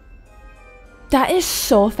 That is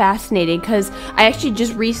so fascinating, because I actually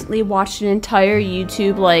just recently watched an entire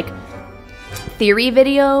YouTube, theory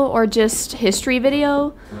video, or just history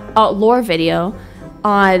video, lore video,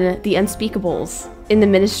 on the Unspeakables in the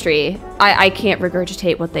Ministry. I can't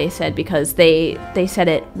regurgitate what they said, because they said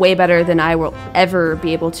it way better than I will ever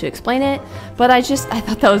be able to explain it, but I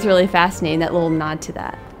thought that was really fascinating, that little nod to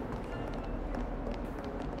that.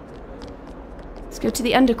 Let's go to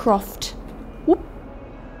the Undercroft. Whoop.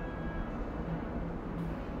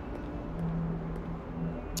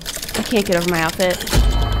 I can't get over my outfit.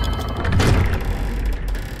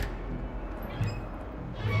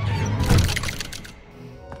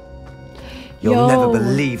 You'll never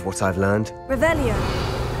believe what I've learned. Revelio.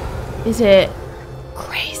 Is it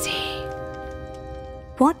crazy?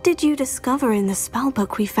 What did you discover in the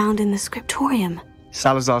spellbook we found in the scriptorium?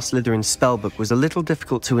 Salazar Slytherin's spellbook was a little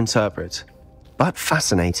difficult to interpret, but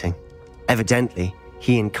fascinating. Evidently,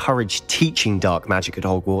 he encouraged teaching dark magic at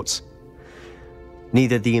Hogwarts.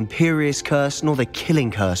 Neither the Imperious Curse nor the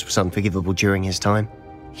Killing Curse was unforgivable during his time.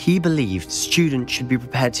 He believed students should be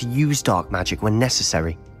prepared to use dark magic when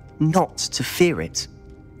necessary, not to fear it.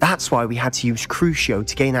 That's why we had to use Crucio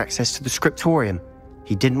to gain access to the scriptorium.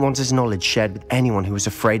 He didn't want his knowledge shared with anyone who was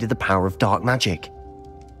afraid of the power of dark magic.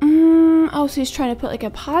 Oh, so he's trying to put a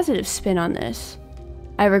positive spin on this.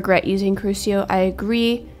 I regret using Crucio. I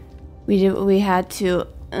agree. We did what we had to.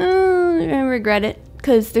 I regret it.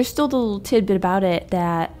 Because there's still the little tidbit about it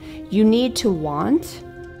that you need to want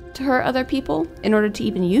to hurt other people in order to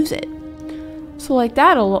even use it. So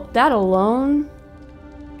that alone,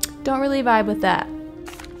 don't really vibe with that.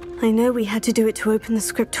 I know we had to do it to open the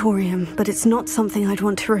scriptorium, but it's not something I'd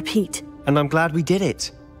want to repeat. And I'm glad we did it,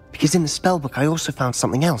 because in the spellbook I also found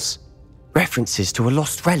something else. References to a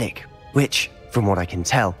lost relic, which, from what I can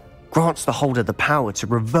tell, grants the holder the power to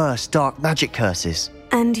reverse dark magic curses.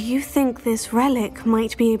 And you think this relic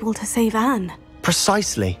might be able to save Anne?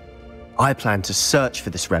 Precisely. I plan to search for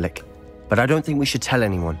this relic, but I don't think we should tell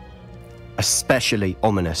anyone. Especially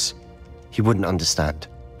Ominous. He wouldn't understand.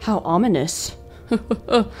 How ominous. You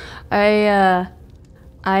know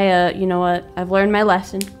what? I've learned my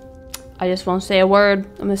lesson. I just won't say a word.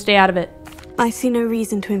 I'm gonna stay out of it. I see no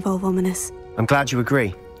reason to involve Ominous. I'm glad you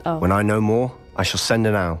agree. Oh. When I know more, I shall send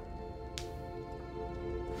an owl.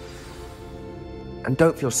 And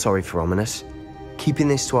don't feel sorry for Ominous. Keeping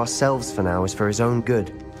this to ourselves for now is for his own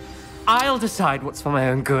good. I'll decide what's for my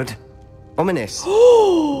own good. Ominous.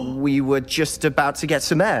 We were just about to get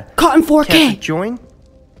some air. Caught in 4K. Care to join?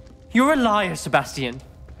 You're a liar, Sebastian.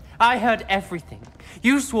 I heard everything.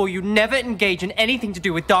 You swore you'd never engage in anything to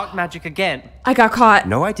do with dark magic again. I got caught.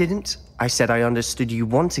 No, I didn't. I said I understood you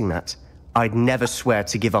wanting that. I'd never swear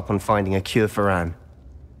to give up on finding a cure for Anne.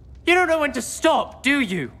 You don't know when to stop, do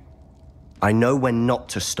you? I know when not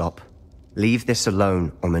to stop. Leave this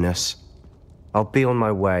alone, Ominous. I'll be on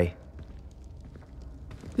my way.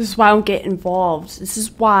 This is why I don't get involved. This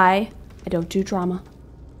is why I don't do drama.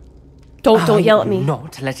 Don't yell at me. I'm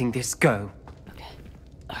not letting this go.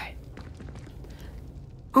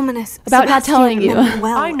 Ominous. About not telling you.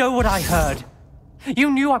 Well. I know what I heard. You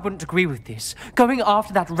knew I wouldn't agree with this. Going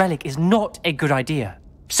after that relic is not a good idea.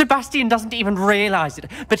 Sebastian doesn't even realize it,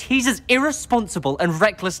 but he's as irresponsible and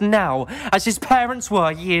reckless now as his parents were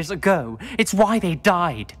years ago. It's why they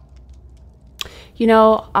died. You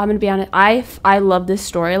know, I'm gonna be honest. I love this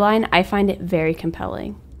storyline. I find it very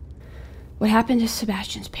compelling. What happened to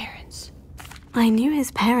Sebastian's parents? I knew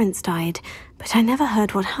his parents died, but I never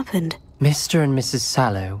heard what happened. Mr. and Mrs.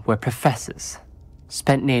 Sallow were professors.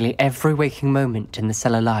 Spent nearly every waking moment in the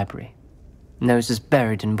cellar library. Noses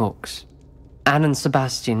buried in books. Anne and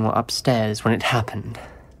Sebastian were upstairs when it happened.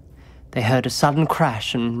 They heard a sudden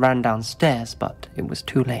crash and ran downstairs, but it was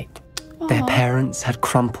too late. Their parents had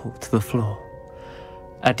crumpled to the floor.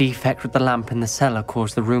 A defect with the lamp in the cellar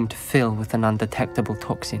caused the room to fill with an undetectable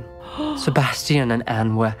toxin. Sebastian and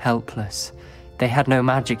Anne were helpless. They had no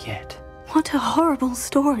magic yet. What a horrible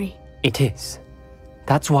story. It is.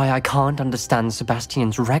 That's why I can't understand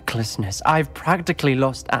Sebastian's recklessness. I've practically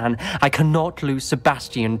lost Anne. I cannot lose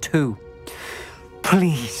Sebastian too.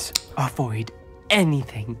 Please avoid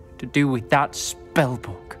anything to do with that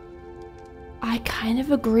spellbook. I kind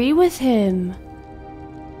of agree with him.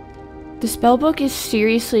 The spellbook is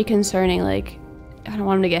seriously concerning. Like, I don't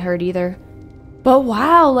want him to get hurt either. But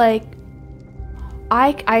wow, like,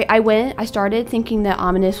 I started thinking that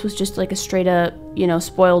Ominous was just like a straight up, you know,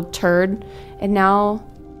 spoiled turd. And now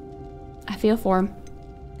I feel for him.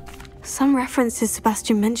 Some references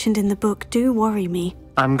Sebastian mentioned in the book do worry me.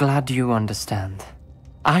 I'm glad you understand.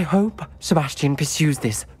 I hope Sebastian pursues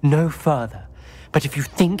this no further. But if you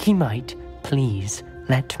think he might, please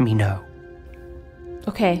let me know.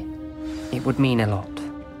 Okay. It would mean a lot.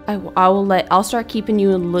 I'll start keeping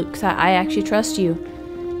you in the loop because I actually trust you.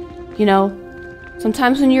 You know,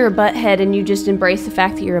 sometimes when you're a butthead and you just embrace the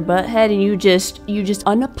fact that you're a butthead and you just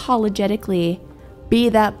unapologetically be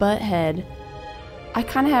that butthead, I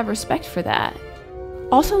kind of have respect for that.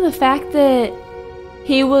 Also, the fact that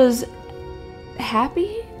he was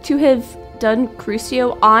happy to have done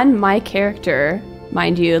Crucio on my character,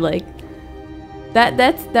 mind you, like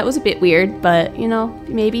that was a bit weird, but you know,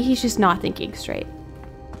 maybe he's just not thinking straight.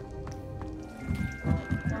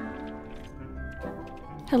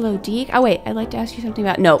 Hello, Deke. Oh wait, I'd like to ask you something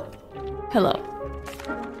about. No. Hello.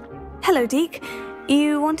 Hello, Deke.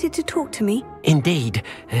 You wanted to talk to me? Indeed.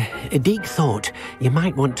 Deke thought you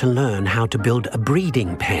might want to learn how to build a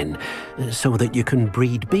breeding pen so that you can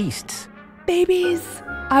breed beasts. Babies!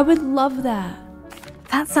 I would love that.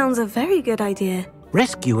 That sounds a very good idea.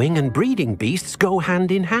 Rescuing and breeding beasts go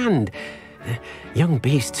hand in hand. Young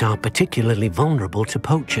beasts are particularly vulnerable to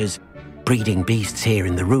poachers. Breeding beasts here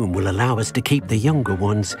in the room will allow us to keep the younger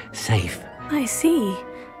ones safe. I see.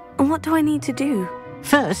 And what do I need to do?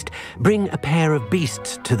 First, bring a pair of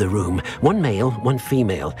beasts to the room. One male, one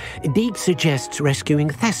female. Deke suggests rescuing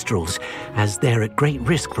thestrals, as they're at great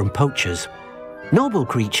risk from poachers. Noble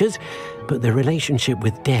creatures, but their relationship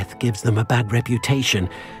with death gives them a bad reputation.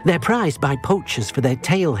 They're prized by poachers for their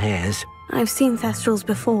tail hairs. I've seen thestrals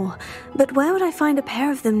before, but where would I find a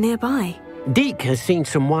pair of them nearby? Deke has seen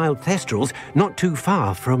some wild thestrals not too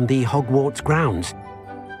far from the Hogwarts grounds.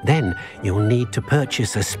 Then you'll need to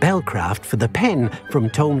purchase a spellcraft for the pen from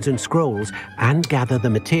Tomes and Scrolls and gather the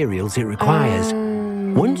materials it requires.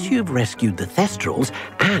 Once you've rescued the thestrals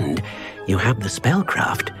and you have the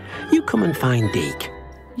spellcraft, you come and find Deke.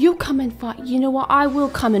 You come and find... You know what? I will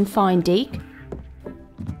come and find Deke.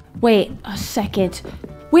 Wait a second.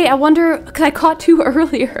 Wait, I wonder... Because I caught two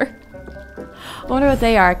earlier. I wonder what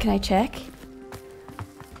they are. Can I check?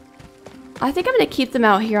 I think I'm going to keep them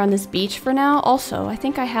out here on this beach for now. Also, I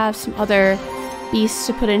think I have some other beasts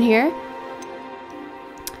to put in here.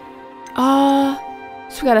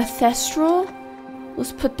 So we got a thestral.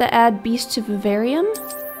 Let's put the add beast to vivarium.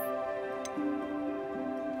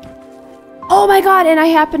 Oh my god, and I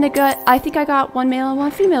happen to get... I think I got one male and one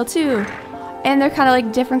female too. And they're kind of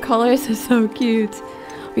like different colors. They're so cute.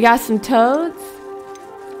 We got some toads.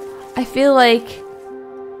 I feel like...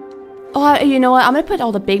 Oh, you know what? I'm gonna put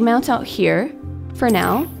all the big mounts out here for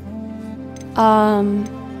now. Are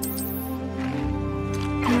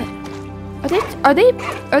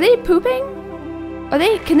they pooping?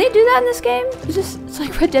 Can they do that in this game? It's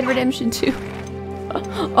like Red Dead Redemption 2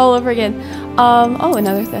 all over again. Oh,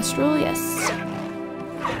 another thestral, yes.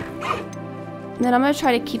 And then I'm gonna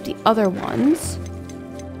try to keep the other ones.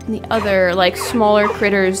 And the other, like, smaller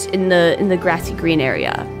critters in the grassy green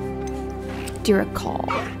area. Do you recall?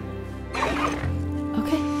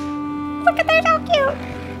 Okay. Look at they're so cute!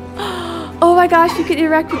 Oh my gosh, you can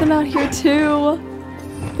interact with them out here too!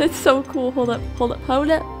 That's so cool. Hold up, hold up, hold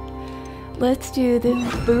up. Let's do the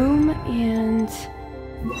boom and...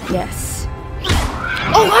 Yes.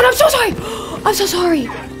 Oh god, I'm so sorry! I'm so sorry!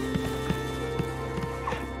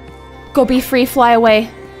 Go be free, fly away.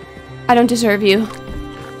 I don't deserve you.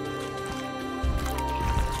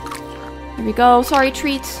 Here we go. Sorry,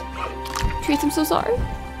 Treats. Treats, I'm so sorry.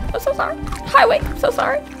 I'm so sorry. Highway, I'm so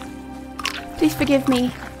sorry. Please forgive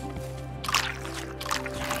me.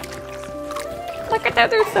 Look at them,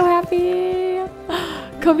 they're so happy.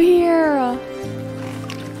 Come here.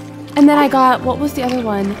 And then I got, what was the other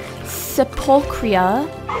one? Sepulchria.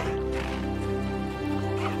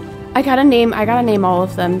 I gotta name all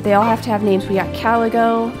of them. They all have to have names. We got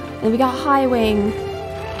Caligo, and we got Highwing.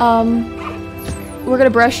 We're gonna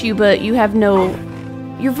brush you, but you have no...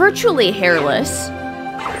 You're virtually hairless.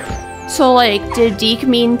 So, like, did Deke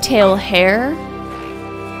mean tail hair?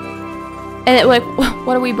 And it, like,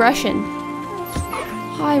 what are we brushing?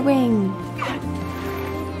 Highwing.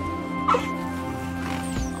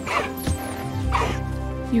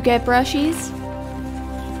 You get brushies?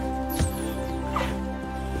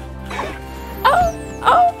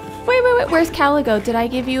 Oh, wait, where's Caligo? Did I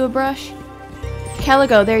give you a brush?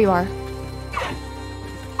 Caligo, there you are.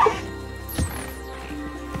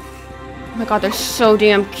 Oh my god, they're so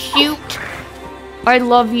damn cute. I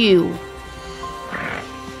love you.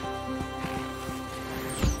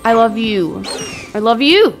 I love you. I love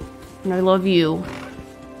you. And I love you.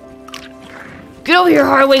 Get over here,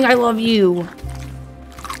 Highwing, I love you.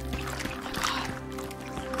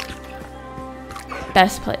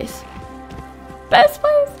 Best place. Best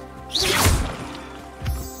place.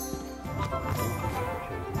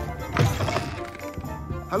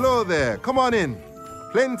 Hello there. Come on in.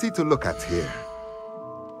 Plenty to look at here.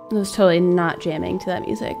 I was totally not jamming to that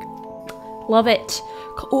music. Love it.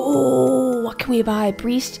 Oh, what can we buy?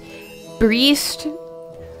 Beast? What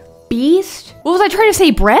was I trying to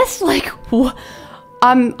say? Breast? Like,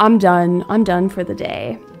 I'm done. I'm done for the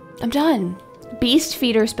day. I'm done. Beast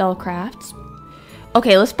feeder spellcrafts.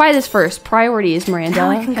 Okay, let's buy this first. Priorities, Miranda. Now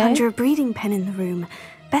I can okay? conjure a breeding pen in the room.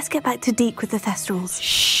 Best get back to Deke with the Thestrals.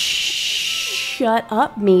 Shut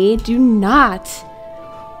up, me. Do not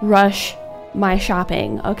rush my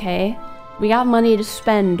shopping, okay? We got money to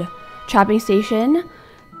spend. Chopping station,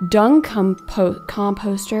 dung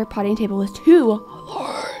composter, potting table with 2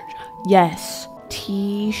 large. Yes.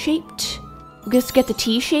 T-shaped. Let's get the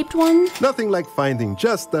T-shaped one. Nothing like finding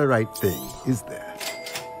just the right thing, is there?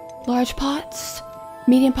 Large pots,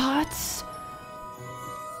 medium pots,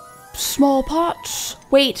 small pots.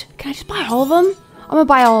 Wait, can I just buy all of them? I'm gonna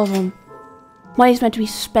buy all of them. Money's meant to be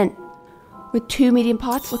spent with 2 medium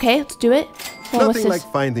pots. Okay, let's do it. Well, Nothing like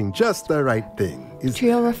finding just the right thing, is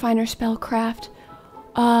Material refiner spellcraft.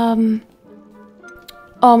 Oh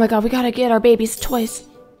my god, we gotta get our babies toys.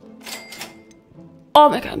 Oh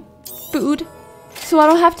my god, food. So I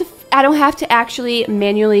don't have to actually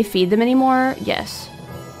manually feed them anymore. Yes.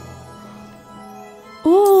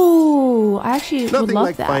 Ooh, I actually would love that. Nothing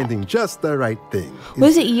like finding just the right thing. What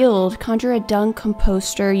does it yield? Conjure a dung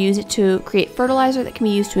composter. Use it to create fertilizer that can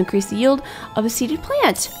be used to increase the yield of a seeded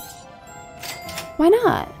plant. Why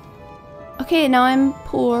not? Okay, now I'm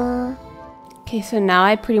poor. Okay, so now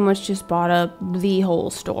I pretty much just bought up the whole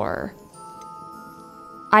store.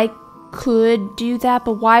 I could do that,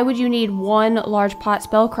 but why would you need 1 large pot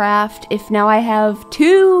spellcraft if now I have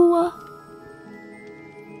 2?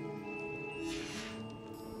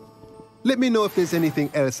 Let me know if there's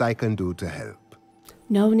anything else I can do to help.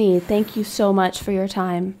 No need. Thank you so much for your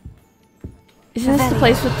time. Isn't this the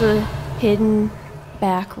place with the hidden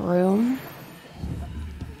back room?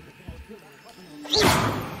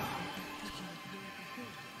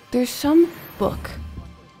 There's some book.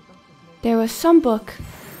 There was some book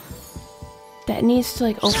that needs to,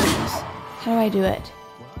 like, open this. How do I do it?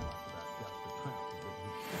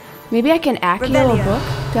 Maybe I can accio a book?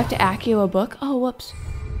 Do I have to accio a book? Oh, whoops.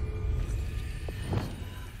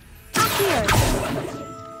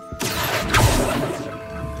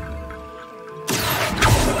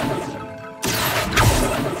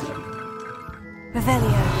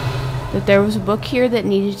 Revelio. That there was a book here that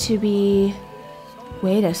needed to be...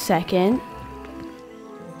 Wait a second.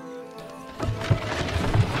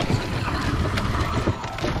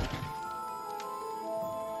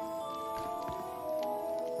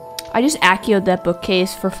 I just accioed that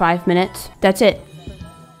bookcase for 5 minutes. That's it.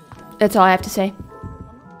 That's all I have to say.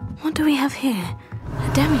 What do we have here?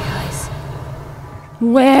 A demi-guise.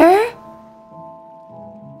 Where?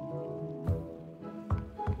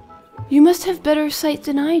 You must have better sight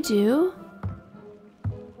than I do.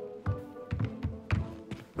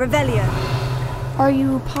 Revelio. Are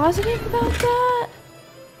you positive about that?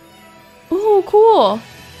 Ooh, cool.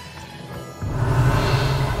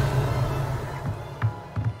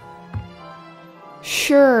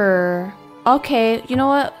 Sure. Okay, you know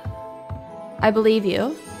what? I believe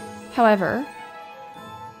you. However,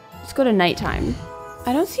 let's go to nighttime.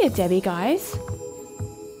 I don't see a Debbie, guys.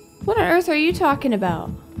 What on earth are you talking about?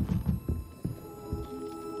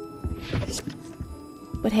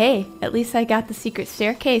 But hey, at least I got the secret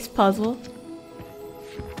staircase puzzle.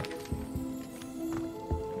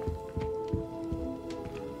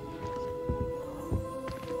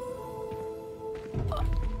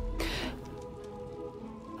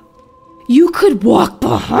 You could walk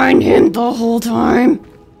behind him the whole time.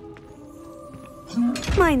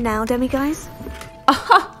 Mine now, demiguise.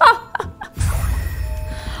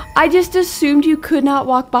 I just assumed you could not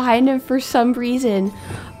walk behind him for some reason.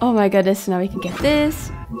 Oh my goodness, now we can get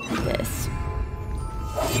this and this.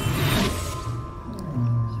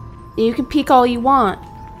 You can peek all you want.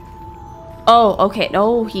 Oh, okay.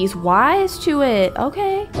 No, he's wise to it.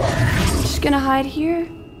 Okay. I'm just gonna hide here.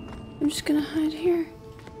 I'm just gonna hide here.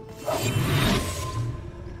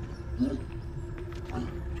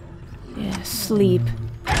 Yeah, sleep.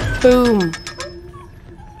 Boom.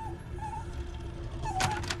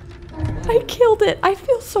 I killed it. I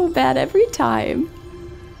feel so bad every time.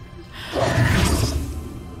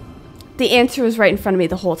 The answer was right in front of me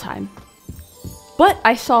the whole time. But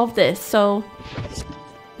I solved this, so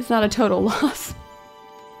it's not a total loss.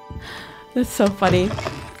 That's so funny.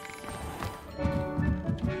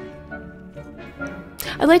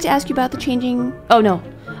 I'd like to ask you about the changing... Oh no.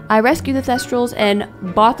 I rescued the Thestrals and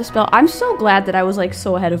bought the spell. I'm so glad that I was like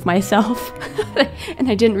so ahead of myself. And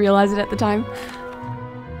I didn't realize it at the time.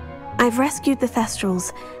 I've rescued the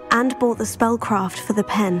Thestrals and bought the spellcraft for the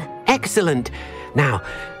pen. Excellent. Now,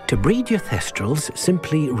 to breed your Thestrals,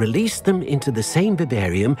 simply release them into the same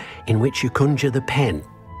vivarium in which you conjure the pen.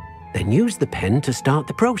 Then use the pen to start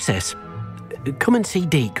the process. Come and see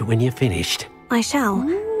Deke when you're finished. I shall.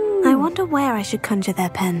 I wonder where I should conjure their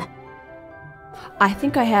pen. I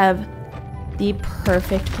think I have the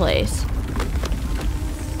perfect place.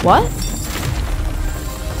 What?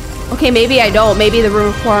 Okay, maybe I don't. Maybe the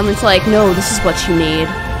room requirement's like, no, this is what you need.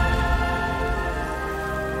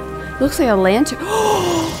 Looks like a lantern.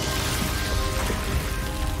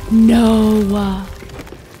 No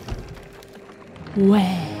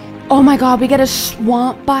way. Oh my god, we get a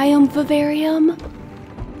swamp biome vivarium?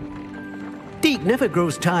 Deke never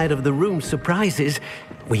grows tired of the room's surprises.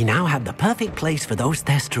 We now have the perfect place for those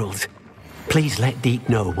Thestrals. Please let Deke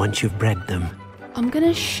know once you've bred them. I'm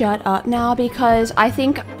gonna shut up now because I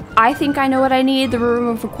think I know what I need. The room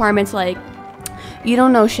of requirements, like, you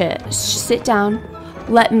don't know shit. Sit down.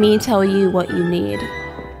 Let me tell you what you need.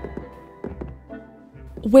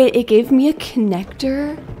 Wait, it gave me a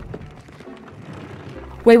connector?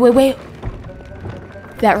 Wait.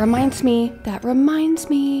 That reminds me.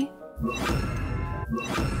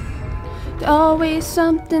 There's always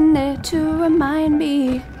something there to remind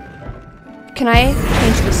me. Can I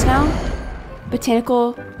change this now?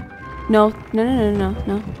 Botanical. No.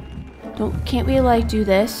 Can't we like do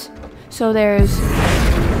this? So there's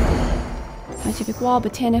scientific wall,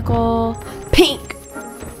 botanical, pink.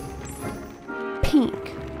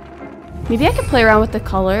 Maybe I could play around with the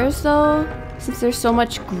colors though, since there's so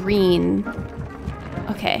much green.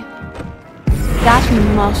 Okay. That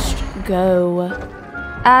must go.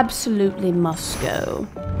 Absolutely must go.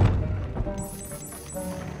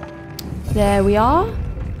 There we are.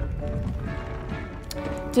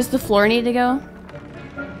 Does the floor need to go?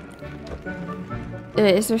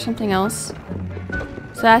 Is there something else?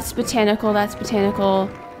 So that's botanical,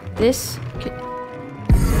 This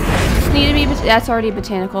need to be, that's already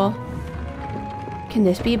botanical. Can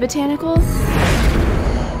this be botanical?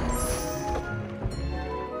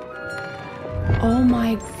 Oh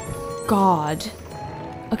my god.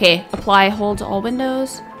 Okay, apply hold to all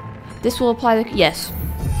windows. This will apply the, yes.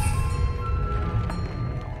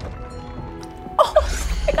 Oh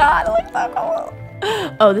my god, look so cool.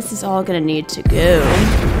 Oh, this is all gonna need to go.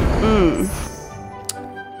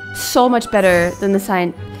 So much better than the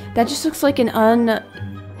sign. That just looks like an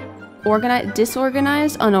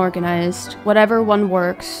disorganized, unorganized. Whatever one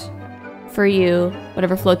works for you,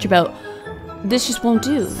 whatever floats your boat. This just won't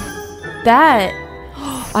do. That,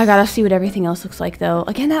 I gotta see what everything else looks like though.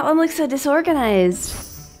 Again, that one looks so disorganized.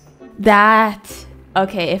 That,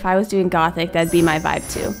 okay, if I was doing Gothic, that'd be my vibe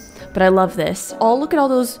too. But I love this. Oh, look at all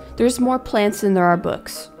those. There's more plants than there are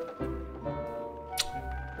books.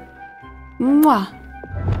 Mwah.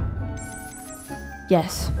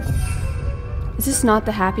 Yes. Is this not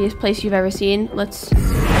the happiest place you've ever seen? Let's...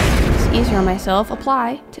 It's easier on myself.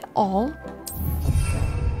 Apply to all.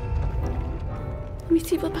 Let me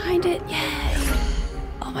see what's behind it. Yay!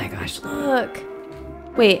 Oh my gosh, look.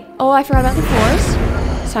 Wait. Oh, I forgot about the floors.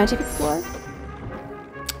 Scientific floor.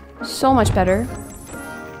 So much better.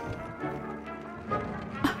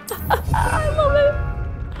 I love it.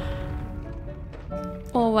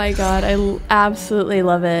 Oh my god, I absolutely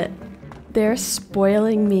love it. They're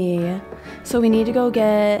spoiling me. So we need to go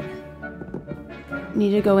get...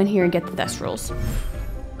 Need to go in here and get the Thestrals.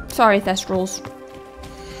 Sorry, Thestrals.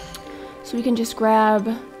 So we can just grab...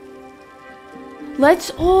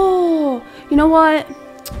 Let's... Oh! You know what?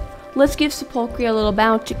 Let's give Sepulchre a little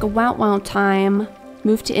bounce. Chicka wow wow time.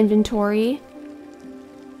 Move to inventory.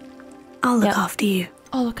 I'll look after you.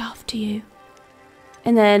 I'll look after you.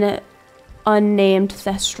 And then unnamed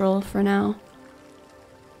Thestral for now.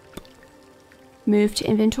 Move to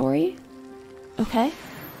inventory. Okay.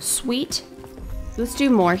 Sweet. Let's do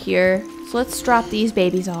more here. So let's drop these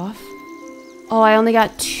babies off. Oh, I only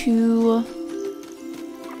got two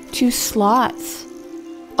slots.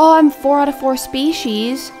 Oh, I'm 4 out of 4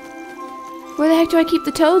 species. Where the heck do I keep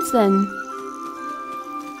the toads then?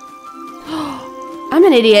 I'm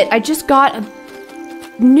an idiot. I just got a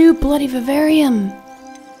new bloody vivarium.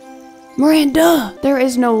 Miranda, there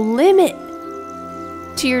is no limit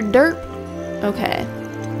to your derp. Okay.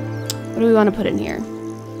 What do we want to put in here?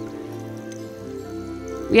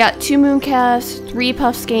 We got 2 mooncalves, 3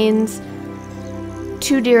 puffskeins,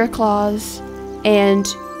 2 deerclaws, and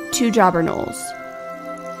 2 jobberknolls.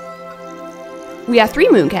 We got 3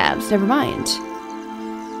 mooncalves, never mind.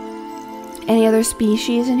 Any other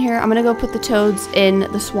species in here? I'm gonna go put the toads in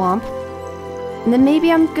the swamp. And then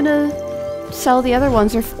maybe I'm gonna sell the other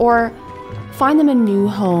ones or find them a new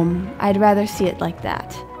home. I'd rather see it like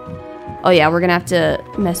that. Oh yeah, we're gonna have to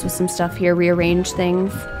mess with some stuff here, rearrange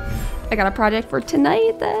things. I got a project for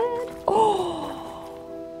tonight then.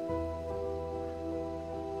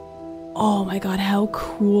 Oh my god, how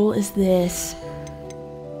cool is this?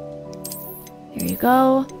 Here you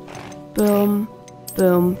go. Boom.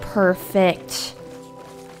 Boom. Perfect.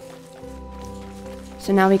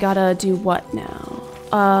 So now we gotta do what now?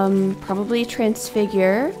 Probably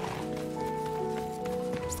transfigure.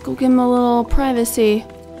 Let's go give him a little privacy.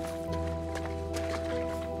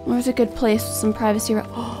 Where's a good place with some privacy?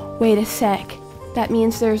 Oh, wait a sec. That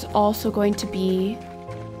means there's also going to be...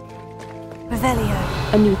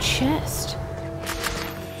 Revelio. A new chest.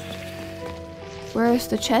 Where's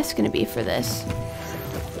the chest gonna be for this?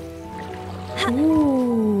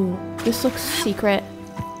 Ooh, this looks secret.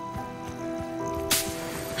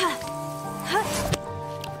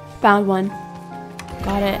 Found one.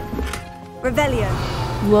 Got it. Revelio.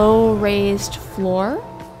 Low raised floor.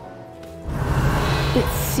 It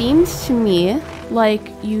seems to me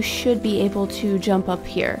like you should be able to jump up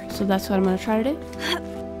here. So that's what I'm gonna try to do.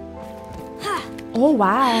 Oh,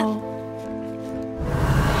 wow.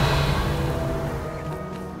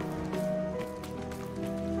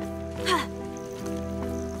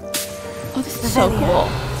 Oh, this is so cool.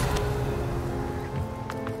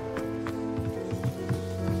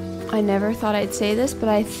 I never thought I'd say this, but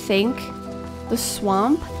I think the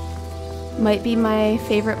swamp might be my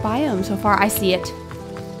favorite biome so far. I see it.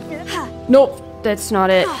 Nope, that's not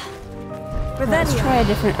it. Let's try a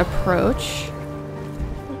different approach.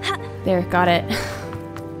 There, got it.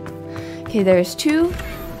 Okay, there's 2.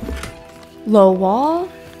 Low wall.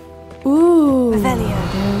 Ooh,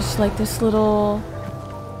 there's like this little...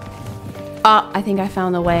 I think I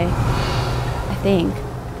found the way. I think.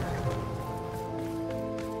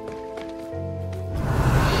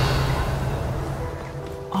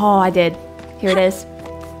 Oh, I did. Here it is.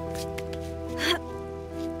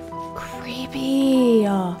 Creepy.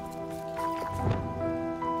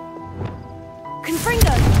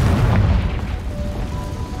 Confringo.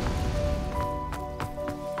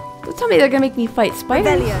 Don't tell me they're gonna make me fight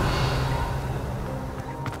spiders. Revelio.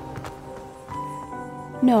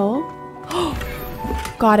 No.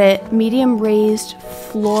 Got it. Medium raised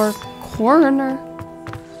floor corner.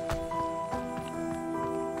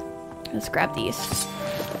 Let's grab these.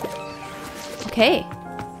 Okay.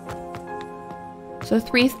 So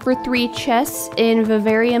 3 for 3 chests in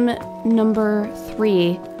vivarium number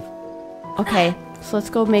 3. Okay, so let's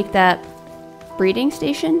go make that breeding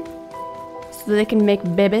station so they can make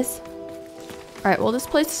babies. Alright, well this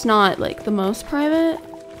place is not like the most private.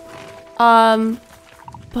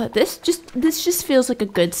 But this just feels like a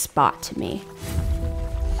good spot to me.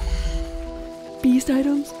 Beast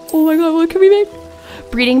items. Oh my god, what can we make?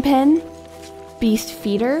 Breeding pen. Beast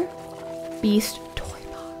feeder. Beast toy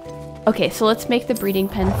box. Okay, so let's make the breeding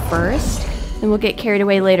pen first. Then we'll get carried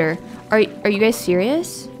away later. Are you guys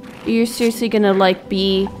serious? Are you seriously gonna like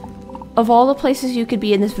be... Of all the places you could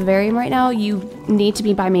be in this vivarium right now, you need to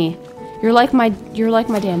be by me. You're like my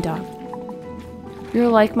damn dog. You're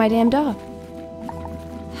like my damn dog.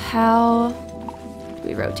 How do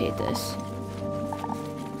we rotate this?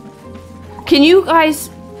 Can you guys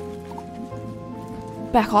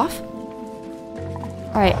back off?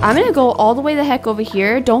 Alright, I'm gonna go all the way the heck over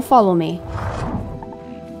here. Don't follow me.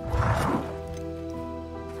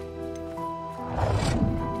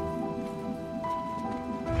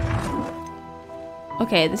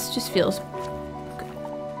 Okay, this just feels good.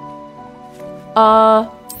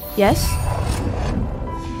 Yes?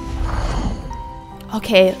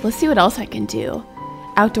 Okay, let's see what else I can do.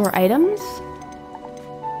 Outdoor items?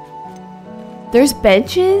 There's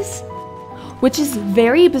benches? Which is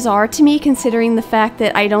very bizarre to me considering the fact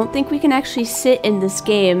that I don't think we can actually sit in this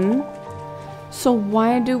game. So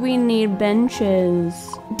why do we need benches?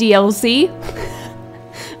 DLC?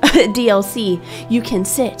 DLC, you can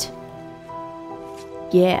sit.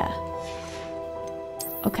 Yeah.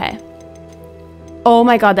 Okay. Oh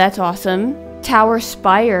my god, that's awesome. Tower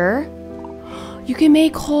spire. You can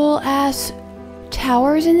make whole ass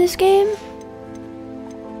towers in this game?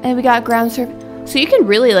 And we got ground surf. So you can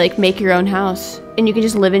really like make your own house. And you can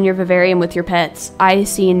just live in your vivarium with your pets. I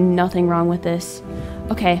see nothing wrong with this.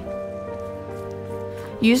 Okay.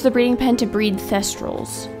 Use the breeding pen to breed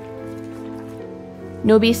thestrals.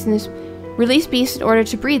 No beasts in this... Release beasts in order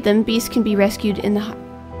to breed them. Beasts can be rescued in the...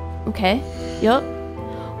 Okay. Yup.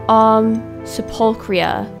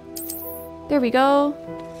 Sepulchria. There we go.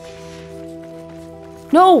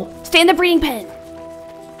 No! Stay in the breeding pen!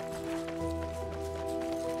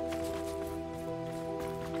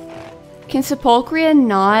 Can Sepulchria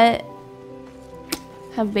not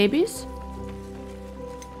have babies?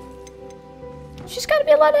 She's gotta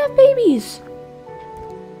be allowed to have babies.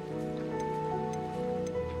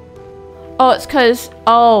 Oh, it's cause,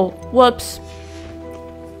 oh, whoops.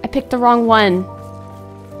 I picked the wrong one.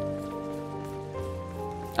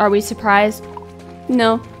 Are we surprised?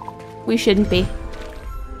 No, we shouldn't be.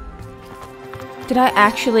 Did I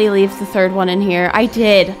actually leave the third one in here? I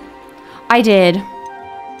did. I did.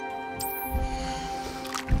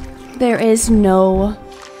 There is no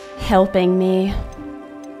helping me.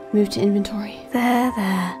 Move to inventory. There.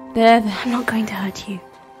 There. I'm not going to hurt you.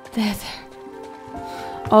 There.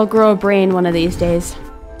 I'll grow a brain one of these days.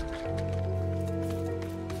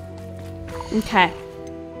 Okay.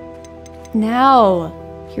 Now,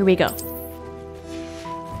 here we go.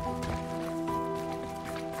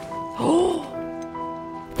 Oh!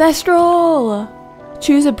 Thestral!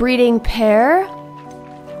 Choose a breeding pair.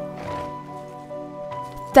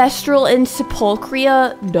 Thestral and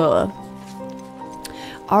Sepulchria. Duh.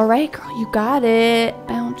 Alright, girl, you got it.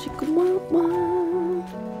 Bounce.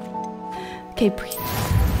 Okay, breathe.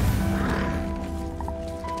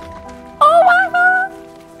 Oh my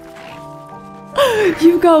god!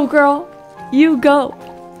 You go, girl. You go.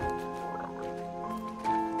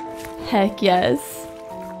 Heck yes.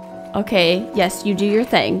 Okay, yes, you do your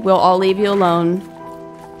thing. We'll all leave you alone.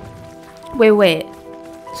 Wait.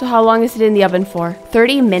 So how long is it in the oven for?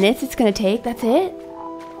 30 minutes it's gonna take? That's it?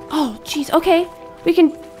 Oh, jeez. Okay. We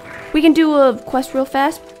can do a quest real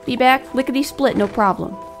fast. Be back. Lickety split. No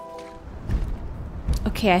problem.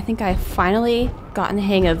 Okay, I think I finally gotten the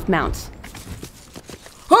hang of mounts.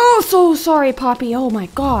 Oh, so sorry, Poppy. Oh my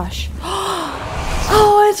gosh.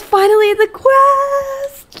 Oh, it's finally the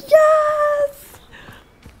quest. Yes.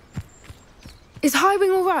 Is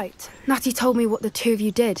Highwing all right? Natty told me what the two of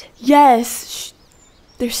you did. Yes.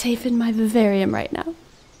 They're safe in my vivarium right now.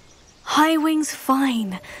 Highwing's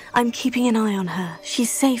fine. I'm keeping an eye on her.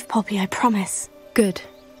 She's safe, Poppy, I promise. Good.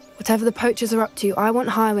 Whatever the poachers are up to, I want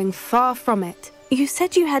Highwing far from it. You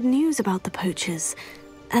said you had news about the poachers,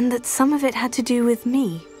 and that some of it had to do with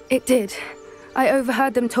me. It did. I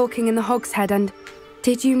overheard them talking in the Hogshead, and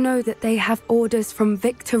did you know that they have orders from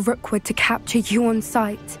Victor Rookwood to capture you on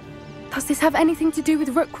sight? Does this have anything to do with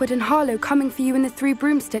Rookwood and Harlow coming for you in the Three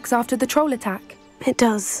Broomsticks after the troll attack? It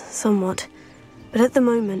does, somewhat. But at the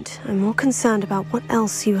moment, I'm more concerned about what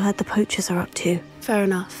else you heard the poachers are up to. Fair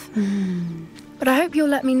enough. But I hope you'll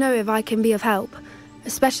let me know if I can be of help,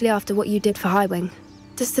 especially after what you did for Highwing.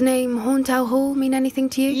 Does the name Horntail Hall mean anything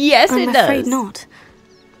to you? Yes, it does. I'm afraid not.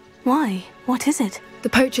 Why? What is it? The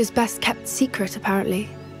poachers' best kept secret, apparently.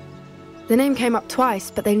 The name came up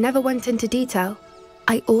twice, but they never went into detail.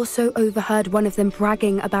 I also overheard one of them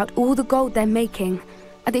bragging about all the gold they're making,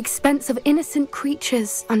 at the expense of innocent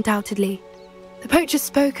creatures, undoubtedly. The poachers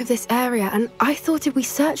spoke of this area, and I thought if we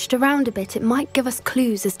searched around a bit, it might give us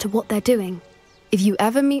clues as to what they're doing. If you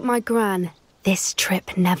ever meet my gran, this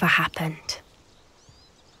trip never happened.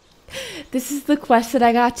 This is the quest that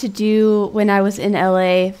I got to do when I was in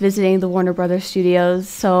LA visiting the Warner Brothers studios.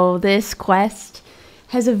 So this quest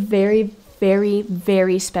has a very, very,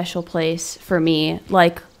 very special place for me.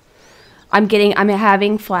 Like, I'm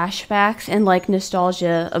having flashbacks and like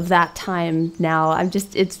nostalgia of that time now.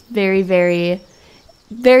 It's very, very,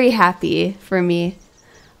 very happy for me.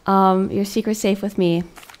 Your secret's safe with me.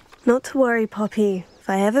 Not to worry, Poppy. If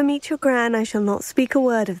I ever meet your gran, I shall not speak a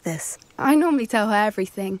word of this. I normally tell her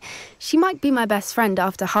everything. She might be my best friend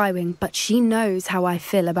after Highwing, but she knows how I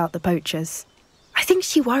feel about the poachers. I think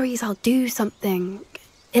she worries I'll do something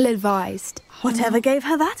ill-advised. Whatever gave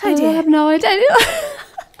her that idea? I have no idea.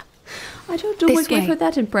 I don't know what gave her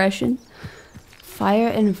that impression. Fire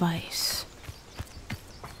and Vice.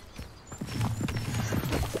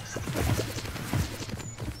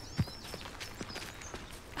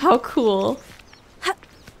 How cool.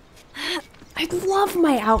 I love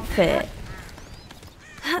my outfit.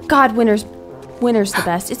 God, winter's the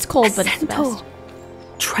best. It's cold, but it's the best.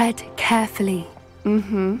 Tread carefully.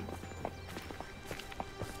 Mm-hmm.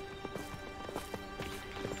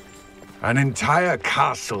 An entire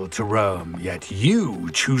castle to roam, yet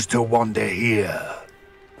you choose to wander here.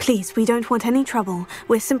 Please, we don't want any trouble.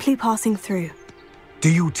 We're simply passing through.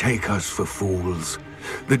 Do you take us for fools?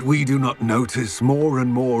 That we do not notice more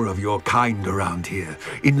and more of your kind around here,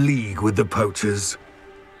 in league with the poachers?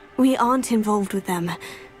 We aren't involved with them.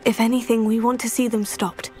 If anything, we want to see them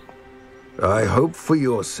stopped. I hope for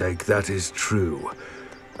your sake that is true.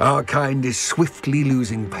 Our kind is swiftly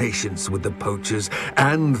losing patience with the poachers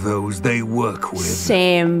and those they work with.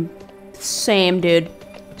 Same, dude.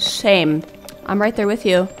 Same. I'm right there with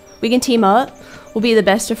you. We can team up. We'll be the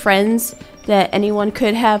best of friends that anyone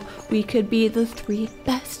could have. We could be the 3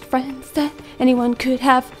 best friends that anyone could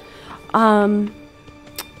have.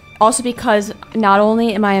 Also because not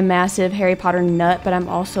only am I a massive Harry Potter nut, but I'm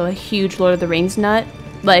also a huge Lord of the Rings nut.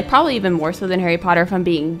 Like, probably even more so than Harry Potter, if I'm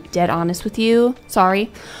being dead honest with you.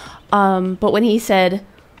 Sorry. But when he said,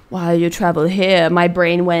 while you travel here, my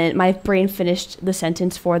brain finished the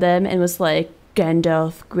sentence for them and was like,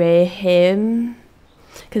 Gandalf Graham.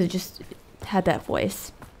 Because it just had that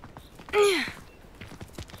voice.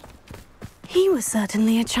 He was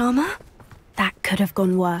certainly a charmer. That could have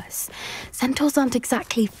gone worse. Centaurs aren't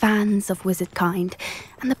exactly fans of wizard kind,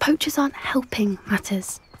 and the poachers aren't helping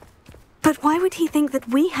matters. But why would he think that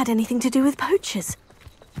we had anything to do with poachers?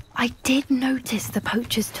 I did notice the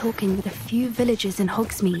poachers talking with a few villagers in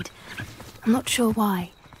Hogsmeade. I'm not sure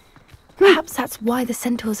why. Perhaps that's why the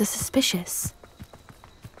centaurs are suspicious.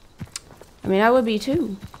 I mean, I would be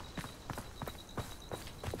too.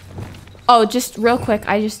 Oh, just real quick,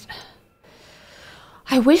 I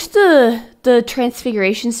wish the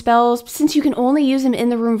transfiguration spells, since you can only use them in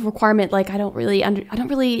the room of requirement, like I don't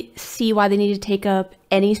really see why they need to take up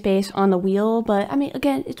any space on the wheel, but I mean,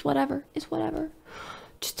 again, it's whatever. It's whatever.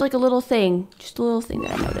 Just like a little thing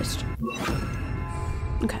that I noticed.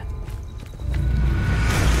 Okay.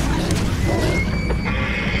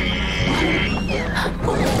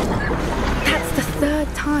 That's the 3rd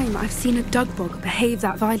time I've seen a dugbog behave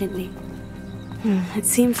that violently. It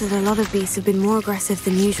seems that a lot of beasts have been more aggressive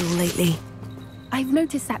than usual lately. I've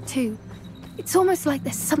noticed that too. It's almost like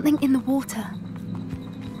there's something in the water.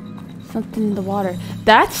 Something in the water.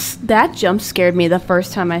 That jump scared me the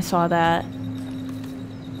first time I saw that.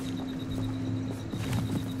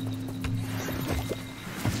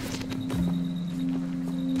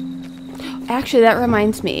 Actually, that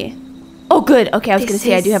reminds me. Oh, good. Okay, I was going to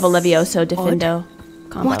say I do have a Levioso Defendo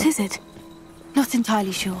combo. What is it? Not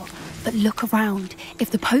entirely sure, but look around.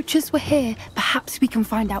 If the poachers were here, perhaps we can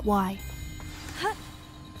find out why.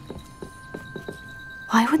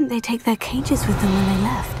 Why wouldn't they take their cages with them when they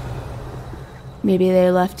left? Maybe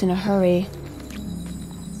they left in a hurry.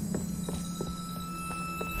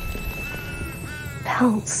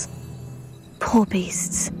 Pelts. Poor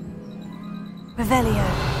beasts. Revelio.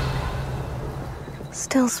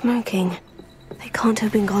 Still smoking. They can't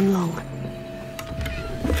have been gone long.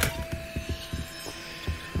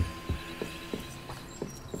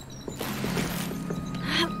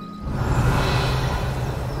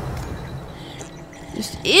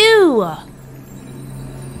 Just ew! I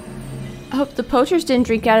hope the poachers didn't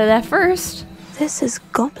drink out of that first. This is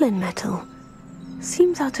goblin metal.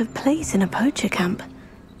 Seems out of place in a poacher camp.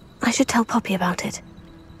 I should tell Poppy about it.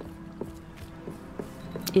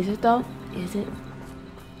 Is it though? Is it?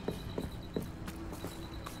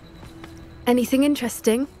 Anything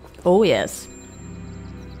interesting? Oh, yes.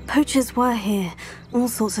 Poachers were here, all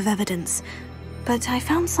sorts of evidence. But I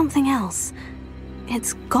found something else.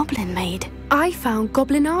 It's goblin made. I found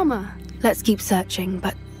goblin armor. Let's keep searching,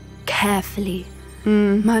 but carefully.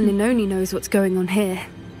 Merlin only knows what's going on here.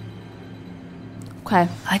 Okay.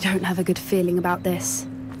 I don't have a good feeling about this.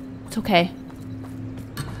 It's okay.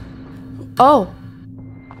 Oh!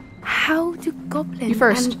 How do goblin You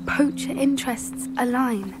first. and poacher interests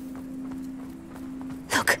align?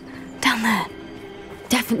 Look, down there.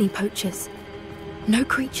 Definitely poachers. No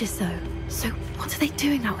creatures, though. So what are they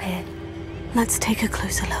doing out here? Let's take a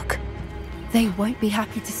closer look. They won't be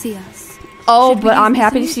happy to see us. Oh, Should we but I'm use this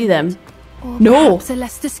happy to see them. Or No! perhaps a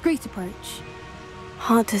less discreet approach.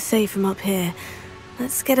 Hard to say from up here.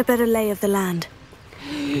 Let's get a better lay of the land.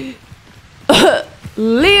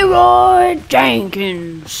 Leroy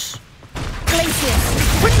Jenkins.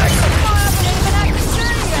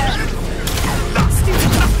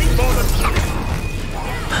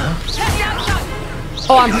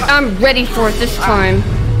 Oh, I'm ready for it this time.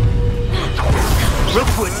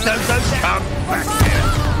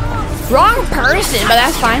 Wrong person, but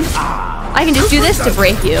that's fine. I can just do this to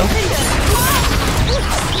break you.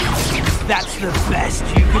 That's the best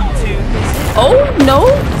you can do. Oh no!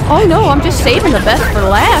 Oh no! I'm just saving the best for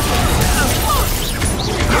last.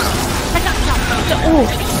 Oh.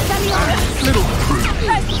 Little crew.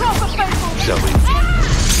 Shall we?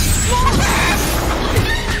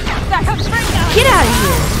 Get out of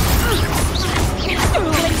here!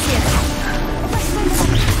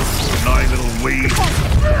 My little weed.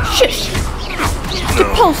 Shush!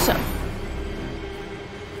 Depulso!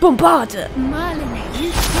 Bombarda! Merlin,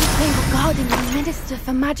 you think they were guarding the Minister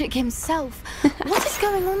for Magic himself. What is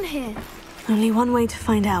going on here? Only one way to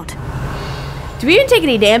find out. Do we even take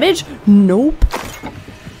any damage? Nope.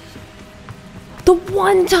 The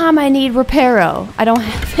one time I need Reparo, I don't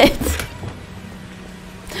have it.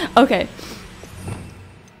 Okay.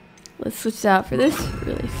 Let's switch out for this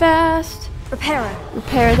really fast. Reparo.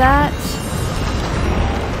 Repair that.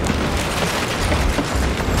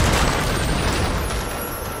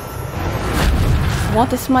 I want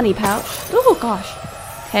this money pouch. Oh gosh.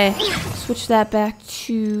 Okay, switch that back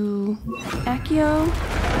to Accio.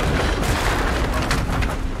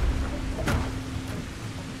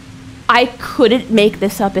 I couldn't make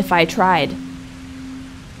this up if I tried.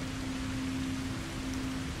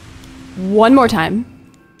 One more time.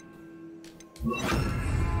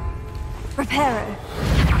 Reparo.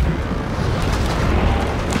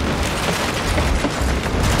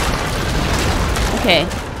 Okay.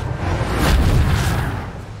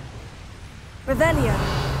 Revelio.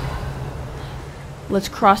 Let's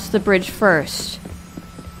cross the bridge first.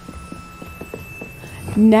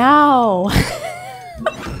 Now.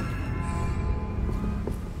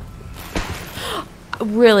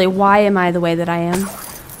 Really, why am I the way that I am?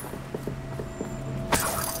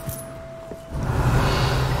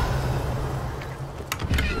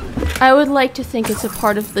 I would like to think it's a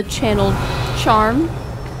part of the channel charm,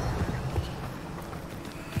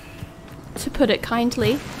 to put it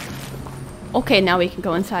kindly. Okay, now we can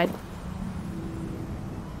go inside.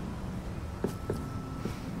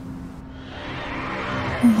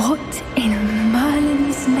 What in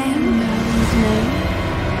Merlin's name? Merlin's name?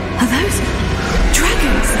 Are those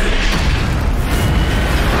dragons?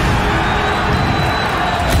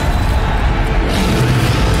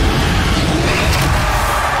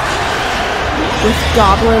 With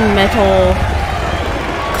goblin metal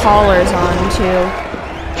collars on, too.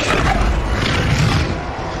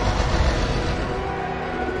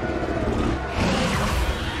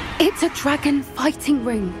 It's a dragon fighting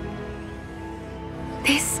ring.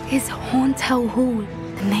 This is Horntail Hall.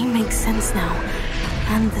 The name makes sense now.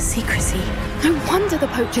 And the secrecy. No wonder the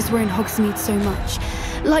poachers were in Hogsmeade so much.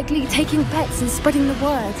 Likely taking bets and spreading the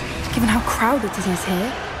word, given how crowded it is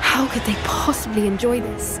here. How could they possibly enjoy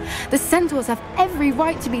this? The centaurs have every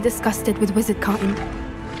right to be disgusted with wizard kind.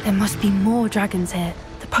 There must be more dragons here.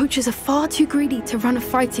 The poachers are far too greedy to run a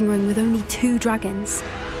fighting ring with only 2 dragons.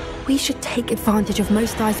 We should take advantage of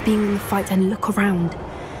most eyes being in the fight and look around.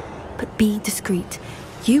 But be discreet.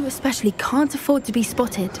 You especially can't afford to be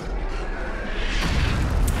spotted.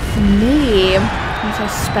 Me? I'm so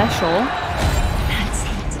special. That's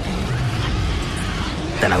it.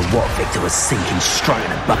 Don't know what Victor was sinking straight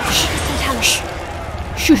in a bush. Shh.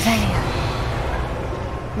 Shush.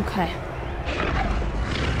 Okay.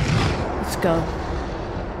 Let's go.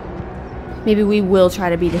 Maybe we will try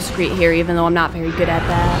to be discreet here, even though I'm not very good at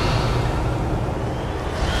that.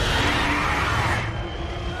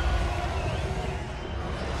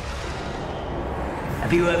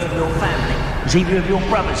 Have you heard from your family? Has either of your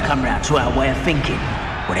brothers come round to our way of thinking?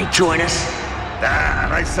 Will they join us? Nah,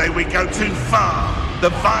 they say we go too far. The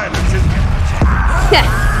violence is...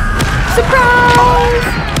 Surprise!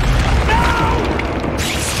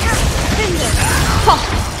 Huh.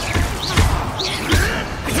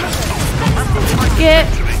 Get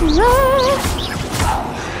lost.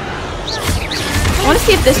 I want to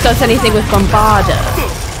see if this does anything with Bombarda.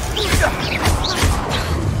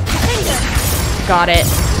 Got it.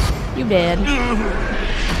 You did.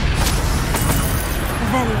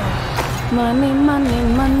 Money, money,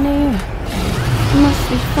 money. Must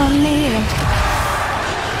be funny.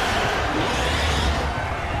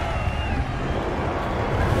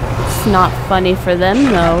 It's not funny for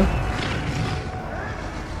them, though.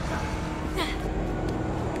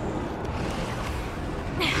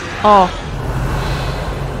 Oh.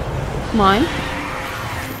 Mine.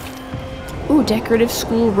 Ooh, decorative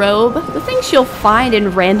school robe. The things you'll find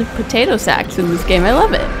in random potato sacks in this game. I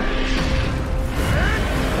love it.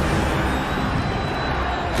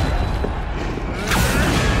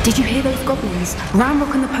 Did you hear those goblins?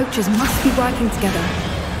 Ramrock and the poachers must be working together.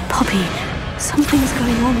 Poppy, something's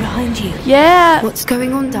going on behind you. Yeah. What's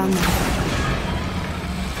going on down there?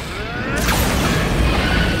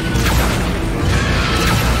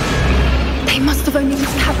 They must have only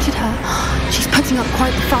just captured her. She's putting up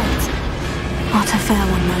quite the fight. Not a fair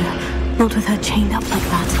one, though. Not with her chained up like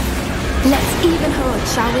that. Let's even her up,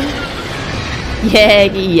 shall we? Yeah,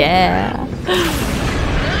 yeah.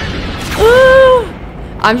 Ooh.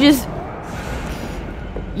 I'm just...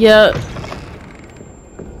 Yeah.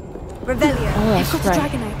 Revelio. Oh, that's I've got right. a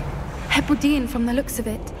dragon egg. Hebridean from the looks of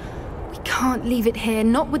it. We can't leave it here,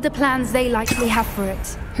 not with the plans they likely have for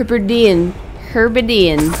it. Hebridean.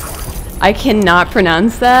 Hebridean. I cannot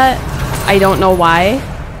pronounce that. I don't know why.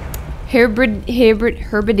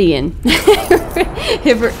 Hebridean.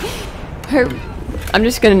 I'm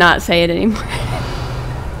just gonna not say it anymore.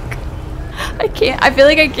 I can't. I feel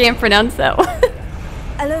like I can't pronounce that one.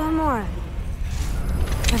 Alohomora.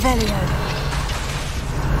 Revelio.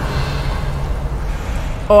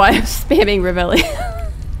 Oh, I'm spamming Revelio.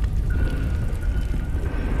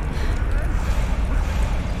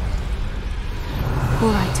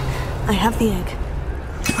 Alright, I have the egg.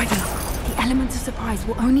 Ready. The element of surprise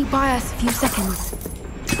will only buy us a few seconds.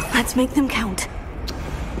 Let's make them count.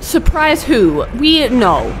 Surprise who?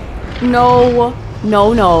 No. No.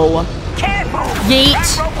 No, no. Careful!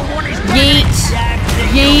 Yeet. Yeet.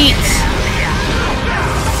 Yeet.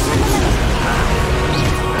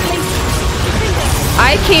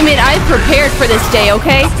 I came in, I prepared for this day,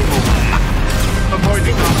 okay?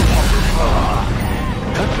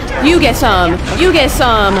 You get some. You get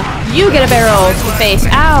some. You get a barrel to the face.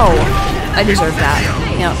 Ow. I deserve that.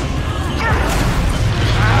 Yep.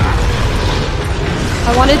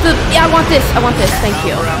 I wanted the... Yeah, I want this. I want this. Thank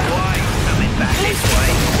you.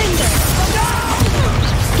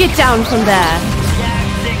 Get down from there.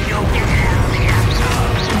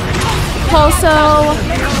 Pulso.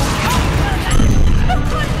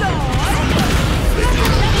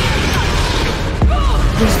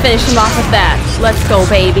 Just finish him off with that. Let's go,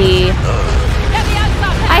 baby.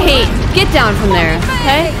 I hate... Get down from there,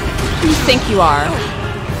 okay? Who do you think you are?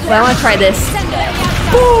 Well, I want to try this.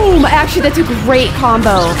 Boom! Actually, that's a great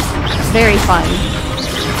combo. Very fun.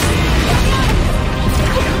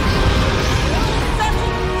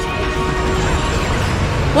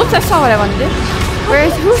 Whoops, I saw what I wanted to do.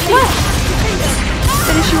 Who's left?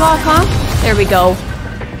 Finish you off, huh? There we go.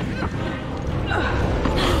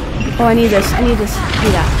 Oh, I need this. I need this. I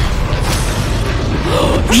need that.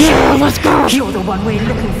 Yeah, let's go! You're the one we're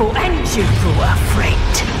looking for, and you are afraid.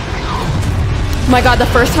 Oh my god, the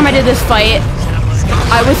first time I did this fight,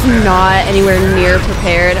 I was not anywhere near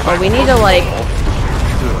prepared. Oh, we need to, like...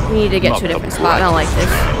 We need to get to a different spot. I don't like this.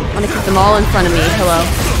 I want to keep them all in front of me. Hello.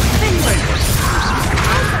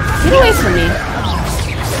 Get away from me.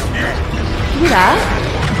 Do that.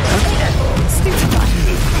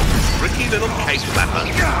 Tricky little cake flapper.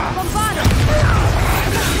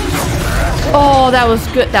 Oh, that was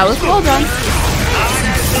good. That was well done.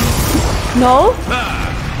 No?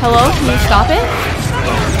 Hello? Can you stop it?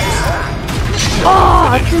 Oh,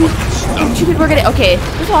 I couldn't. Two people are getting. Okay,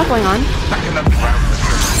 there's a lot going on.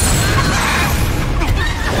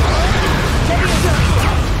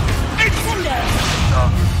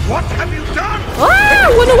 What have you done? Ah,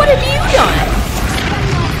 what have you done?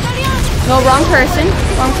 No, wrong person.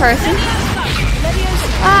 Wrong person.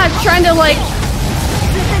 Ah, trying to like...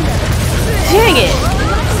 Dang it.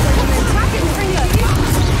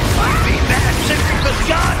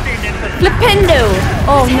 Flipendo.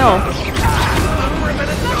 Oh, no.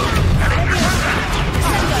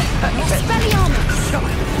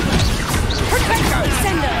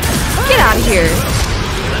 Get out of here.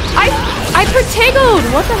 I Protegoed.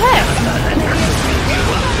 What the heck?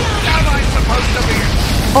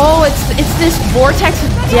 Oh, it's this vortex of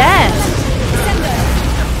death.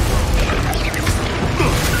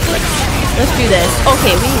 Let's do this.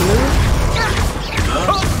 Okay, we move.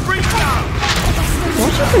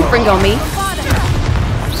 Don't you Confringo me.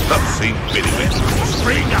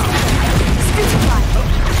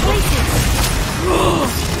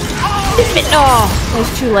 Oh, it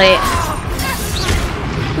was too late.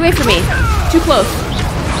 Get away from me. Too close.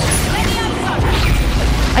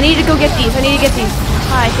 I need to go get these.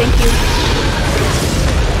 Hi, thank you.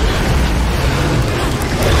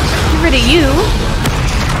 Get rid of you.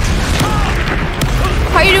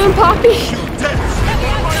 How you doing, Poppy?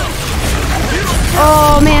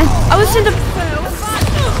 Oh man, I was in the...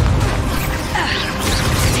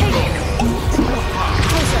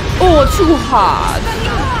 Oh, too hard.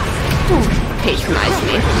 Don't patronize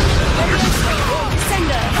me.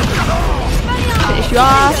 Finish you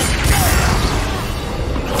off.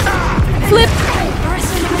 Flip.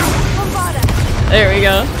 There we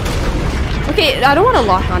go. Okay, I don't want to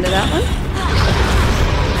lock onto that one.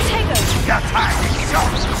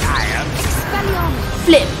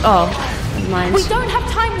 Flip. Oh, never mind. We don't have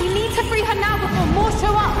time. We need to free her now before more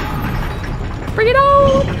show up. Bring it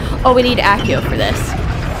on. Oh, we need Accio for this.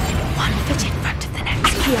 One foot in front of the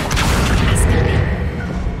next.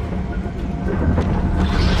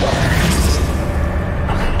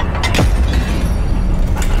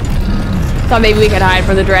 Thought maybe we could hide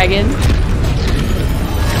from the dragon.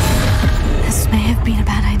 This may have been a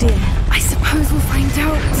bad idea. I suppose we'll find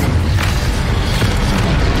out.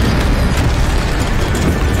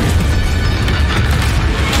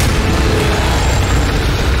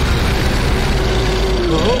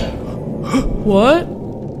 What?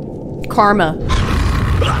 Karma.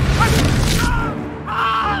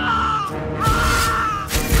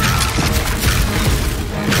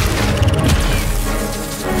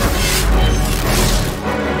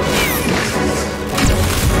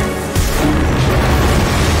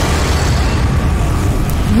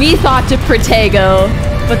 We thought to Protego,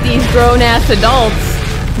 but these grown-ass adults,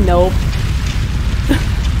 nope.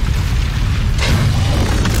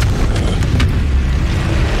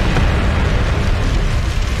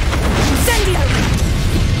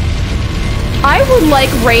 I would like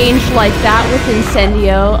range like that with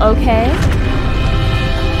Incendio, okay?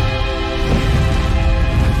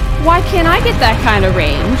 Why can't I get that kind of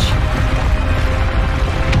range?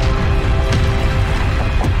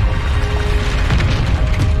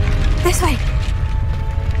 This way.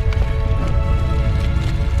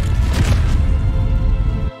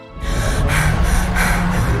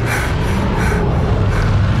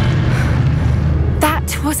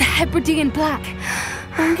 That was a Hebridean plaque.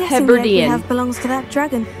 I'm guessing the egg we have belongs to that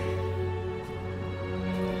dragon.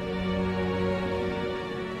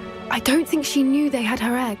 I don't think she knew they had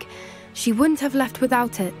her egg. She wouldn't have left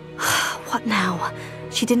without it. What now?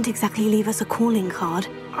 She didn't exactly leave us a calling card.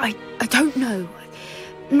 I don't know.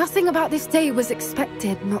 Nothing about this day was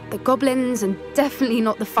expected. Not the goblins, and definitely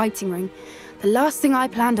not the fighting ring. The last thing I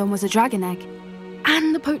planned on was a dragon egg.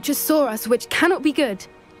 And the poachers saw us, which cannot be good.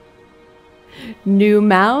 New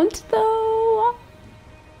mount, though?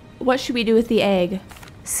 What should we do with the egg?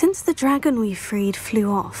 Since the dragon we freed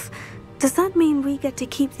flew off, does that mean we get to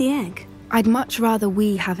keep the egg? I'd much rather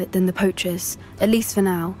we have it than the poachers, at least for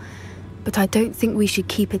now. But I don't think we should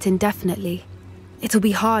keep it indefinitely. It'll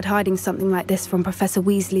be hard hiding something like this from Professor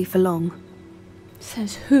Weasley for long.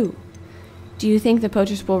 Says who? Do you think the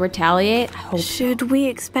poachers will retaliate? I hope Should we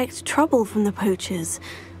expect trouble from the poachers,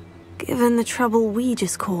 given the trouble we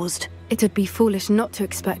just caused? It'd be foolish not to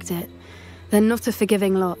expect it. They're not a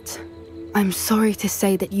forgiving lot. I'm sorry to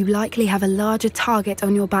say that you likely have a larger target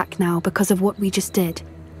on your back now because of what we just did.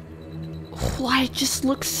 Oh, I just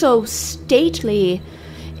look so stately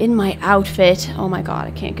in my outfit. Oh my god,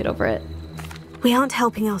 I can't get over it. We aren't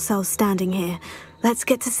helping ourselves standing here. Let's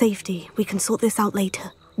get to safety. We can sort this out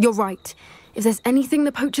later. You're right. If there's anything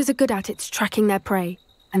the poachers are good at, it's tracking their prey.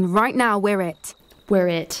 And right now, we're it. We're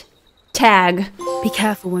it. Tag. Be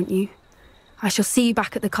careful, won't you? I shall see you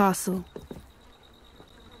back at the castle.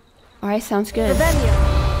 Alright, sounds good.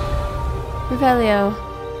 Revelio.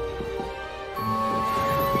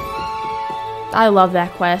 I love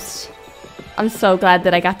that quest. I'm so glad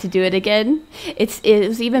that I got to do it again. It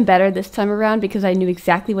was even better this time around because I knew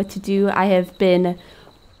exactly what to do. I have been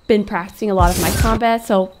practicing a lot of my combat,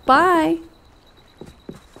 so bye!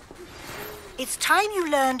 It's time you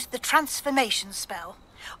learned the transformation spell.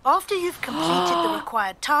 After you've completed the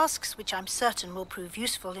required tasks, which I'm certain will prove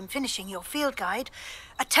useful in finishing your field guide,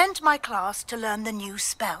 attend my class to learn the new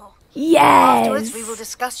spell. Yes! Afterwards, we will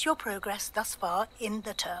discuss your progress thus far in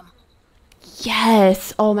the term.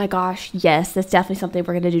 Yes! Oh my gosh, yes, that's definitely something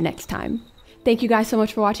we're gonna do next time. Thank you guys so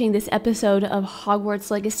much for watching this episode of Hogwarts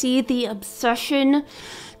Legacy. The obsession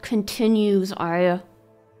continues. I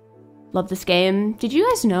love this game. Did you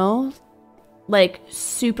guys know? Like,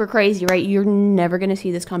 super crazy, right? You're never gonna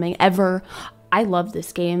see this coming, ever. I love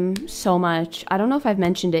this game so much. I don't know if I've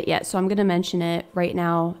mentioned it yet, so I'm gonna mention it right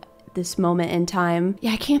now, this moment in time.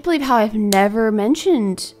 Yeah, I can't believe how I've never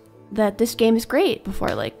mentioned that this game is great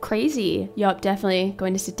before, like crazy. Yup, definitely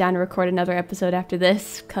going to sit down and record another episode after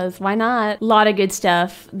this, because why not? A lot of good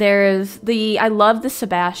stuff. I love the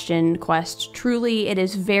Sebastian quest. Truly, it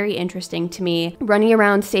is very interesting to me. Running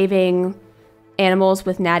around saving animals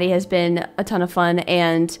with Natty has been a ton of fun,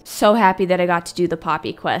 and so happy that I got to do the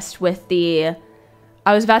Poppy quest with the...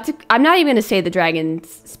 I'm not even going to say the dragon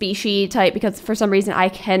species type because for some reason I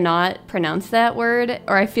cannot pronounce that word,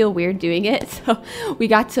 or I feel weird doing it. So we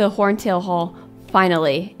got to Horntail Hall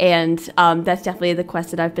finally, and that's definitely the quest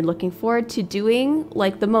that I've been looking forward to doing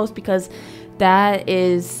like the most, because that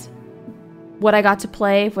is what I got to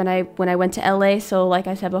play when I went to LA. So like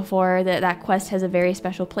I said before, that quest has a very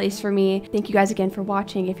special place for me. Thank you guys again for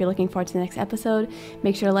watching. If you're looking forward to the next episode,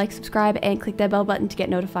 make sure to like, subscribe, and click that bell button to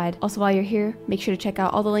get notified. Also, while you're here, make sure to check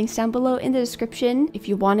out all the links down below in the description. If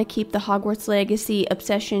you want to keep the Hogwarts Legacy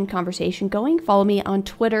obsession conversation going, follow me on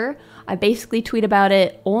Twitter. I basically tweet about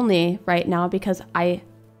it only right now because I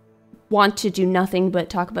want to do nothing but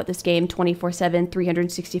talk about this game 24/7,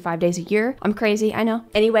 365 days a year. I'm crazy, I know.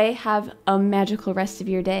 Anyway, have a magical rest of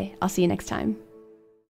your day. I'll see you next time.